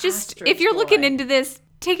anyway, just Ostrich if you're looking boy. into this,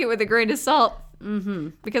 take it with a grain of salt. Mm-hmm.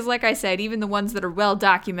 Because like I said, even the ones that are well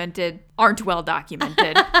documented aren't well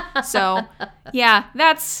documented. So yeah,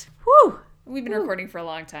 that's, whew. We've been recording for a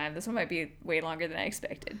long time. This one might be way longer than I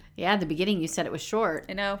expected. Yeah, at the beginning you said it was short.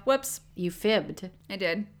 I know. Whoops. You fibbed. I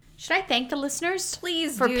did. Should I thank the listeners?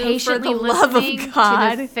 Please for do, patiently for the love of listening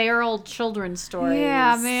God. to the feral children's stories.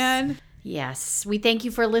 Yeah, man. Yes, we thank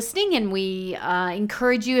you for listening, and we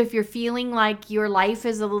encourage you, if you're feeling like your life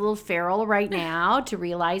is a little feral right now, to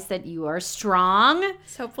realize that you are strong.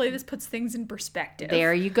 So hopefully this puts things in perspective.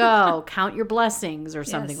 There you go. Count your blessings or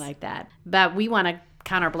something Yes. like that. But we want to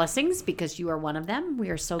count our blessings because you are one of them. We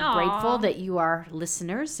are so Aw. grateful that you are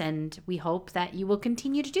listeners, and we hope that you will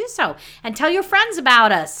continue to do so. And tell your friends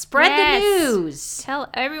about us. Spread Yes. the news. Tell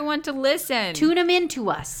everyone to listen. Tune them into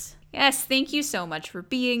us. Yes, thank you so much for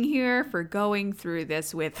being here, for going through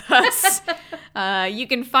this with us. You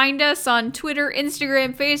can find us on Twitter,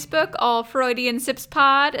 Instagram, Facebook, all Freudian Sips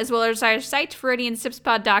Pod, as well as our site,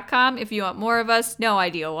 freudiansipspod.com. If you want more of us, no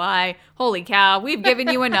idea why. Holy cow, we've given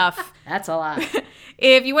you enough. That's a lot.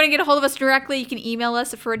 If you want to get a hold of us directly, you can email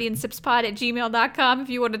us at freudiansipspod@gmail.com. If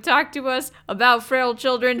you want to talk to us about feral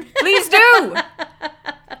children, please do.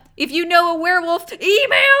 If you know a werewolf,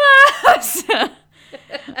 email us.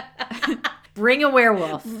 Bring a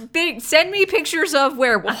werewolf. Send me pictures of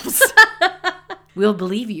werewolves. We'll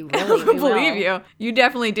believe you, really. We'll we will. believe you. You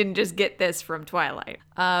definitely didn't just get this from Twilight.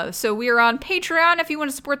 So we are on Patreon if you want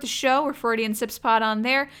to support the show. We're Freudian Sips Pod on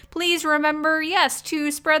there. Please remember, yes,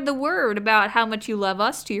 to spread the word about how much you love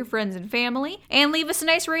us to your friends and family. And leave us a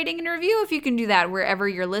nice rating and review if you can do that wherever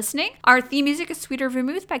you're listening. Our theme music is Sweeter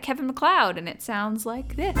Vermouth by Kevin MacLeod, and it sounds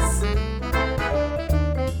like this.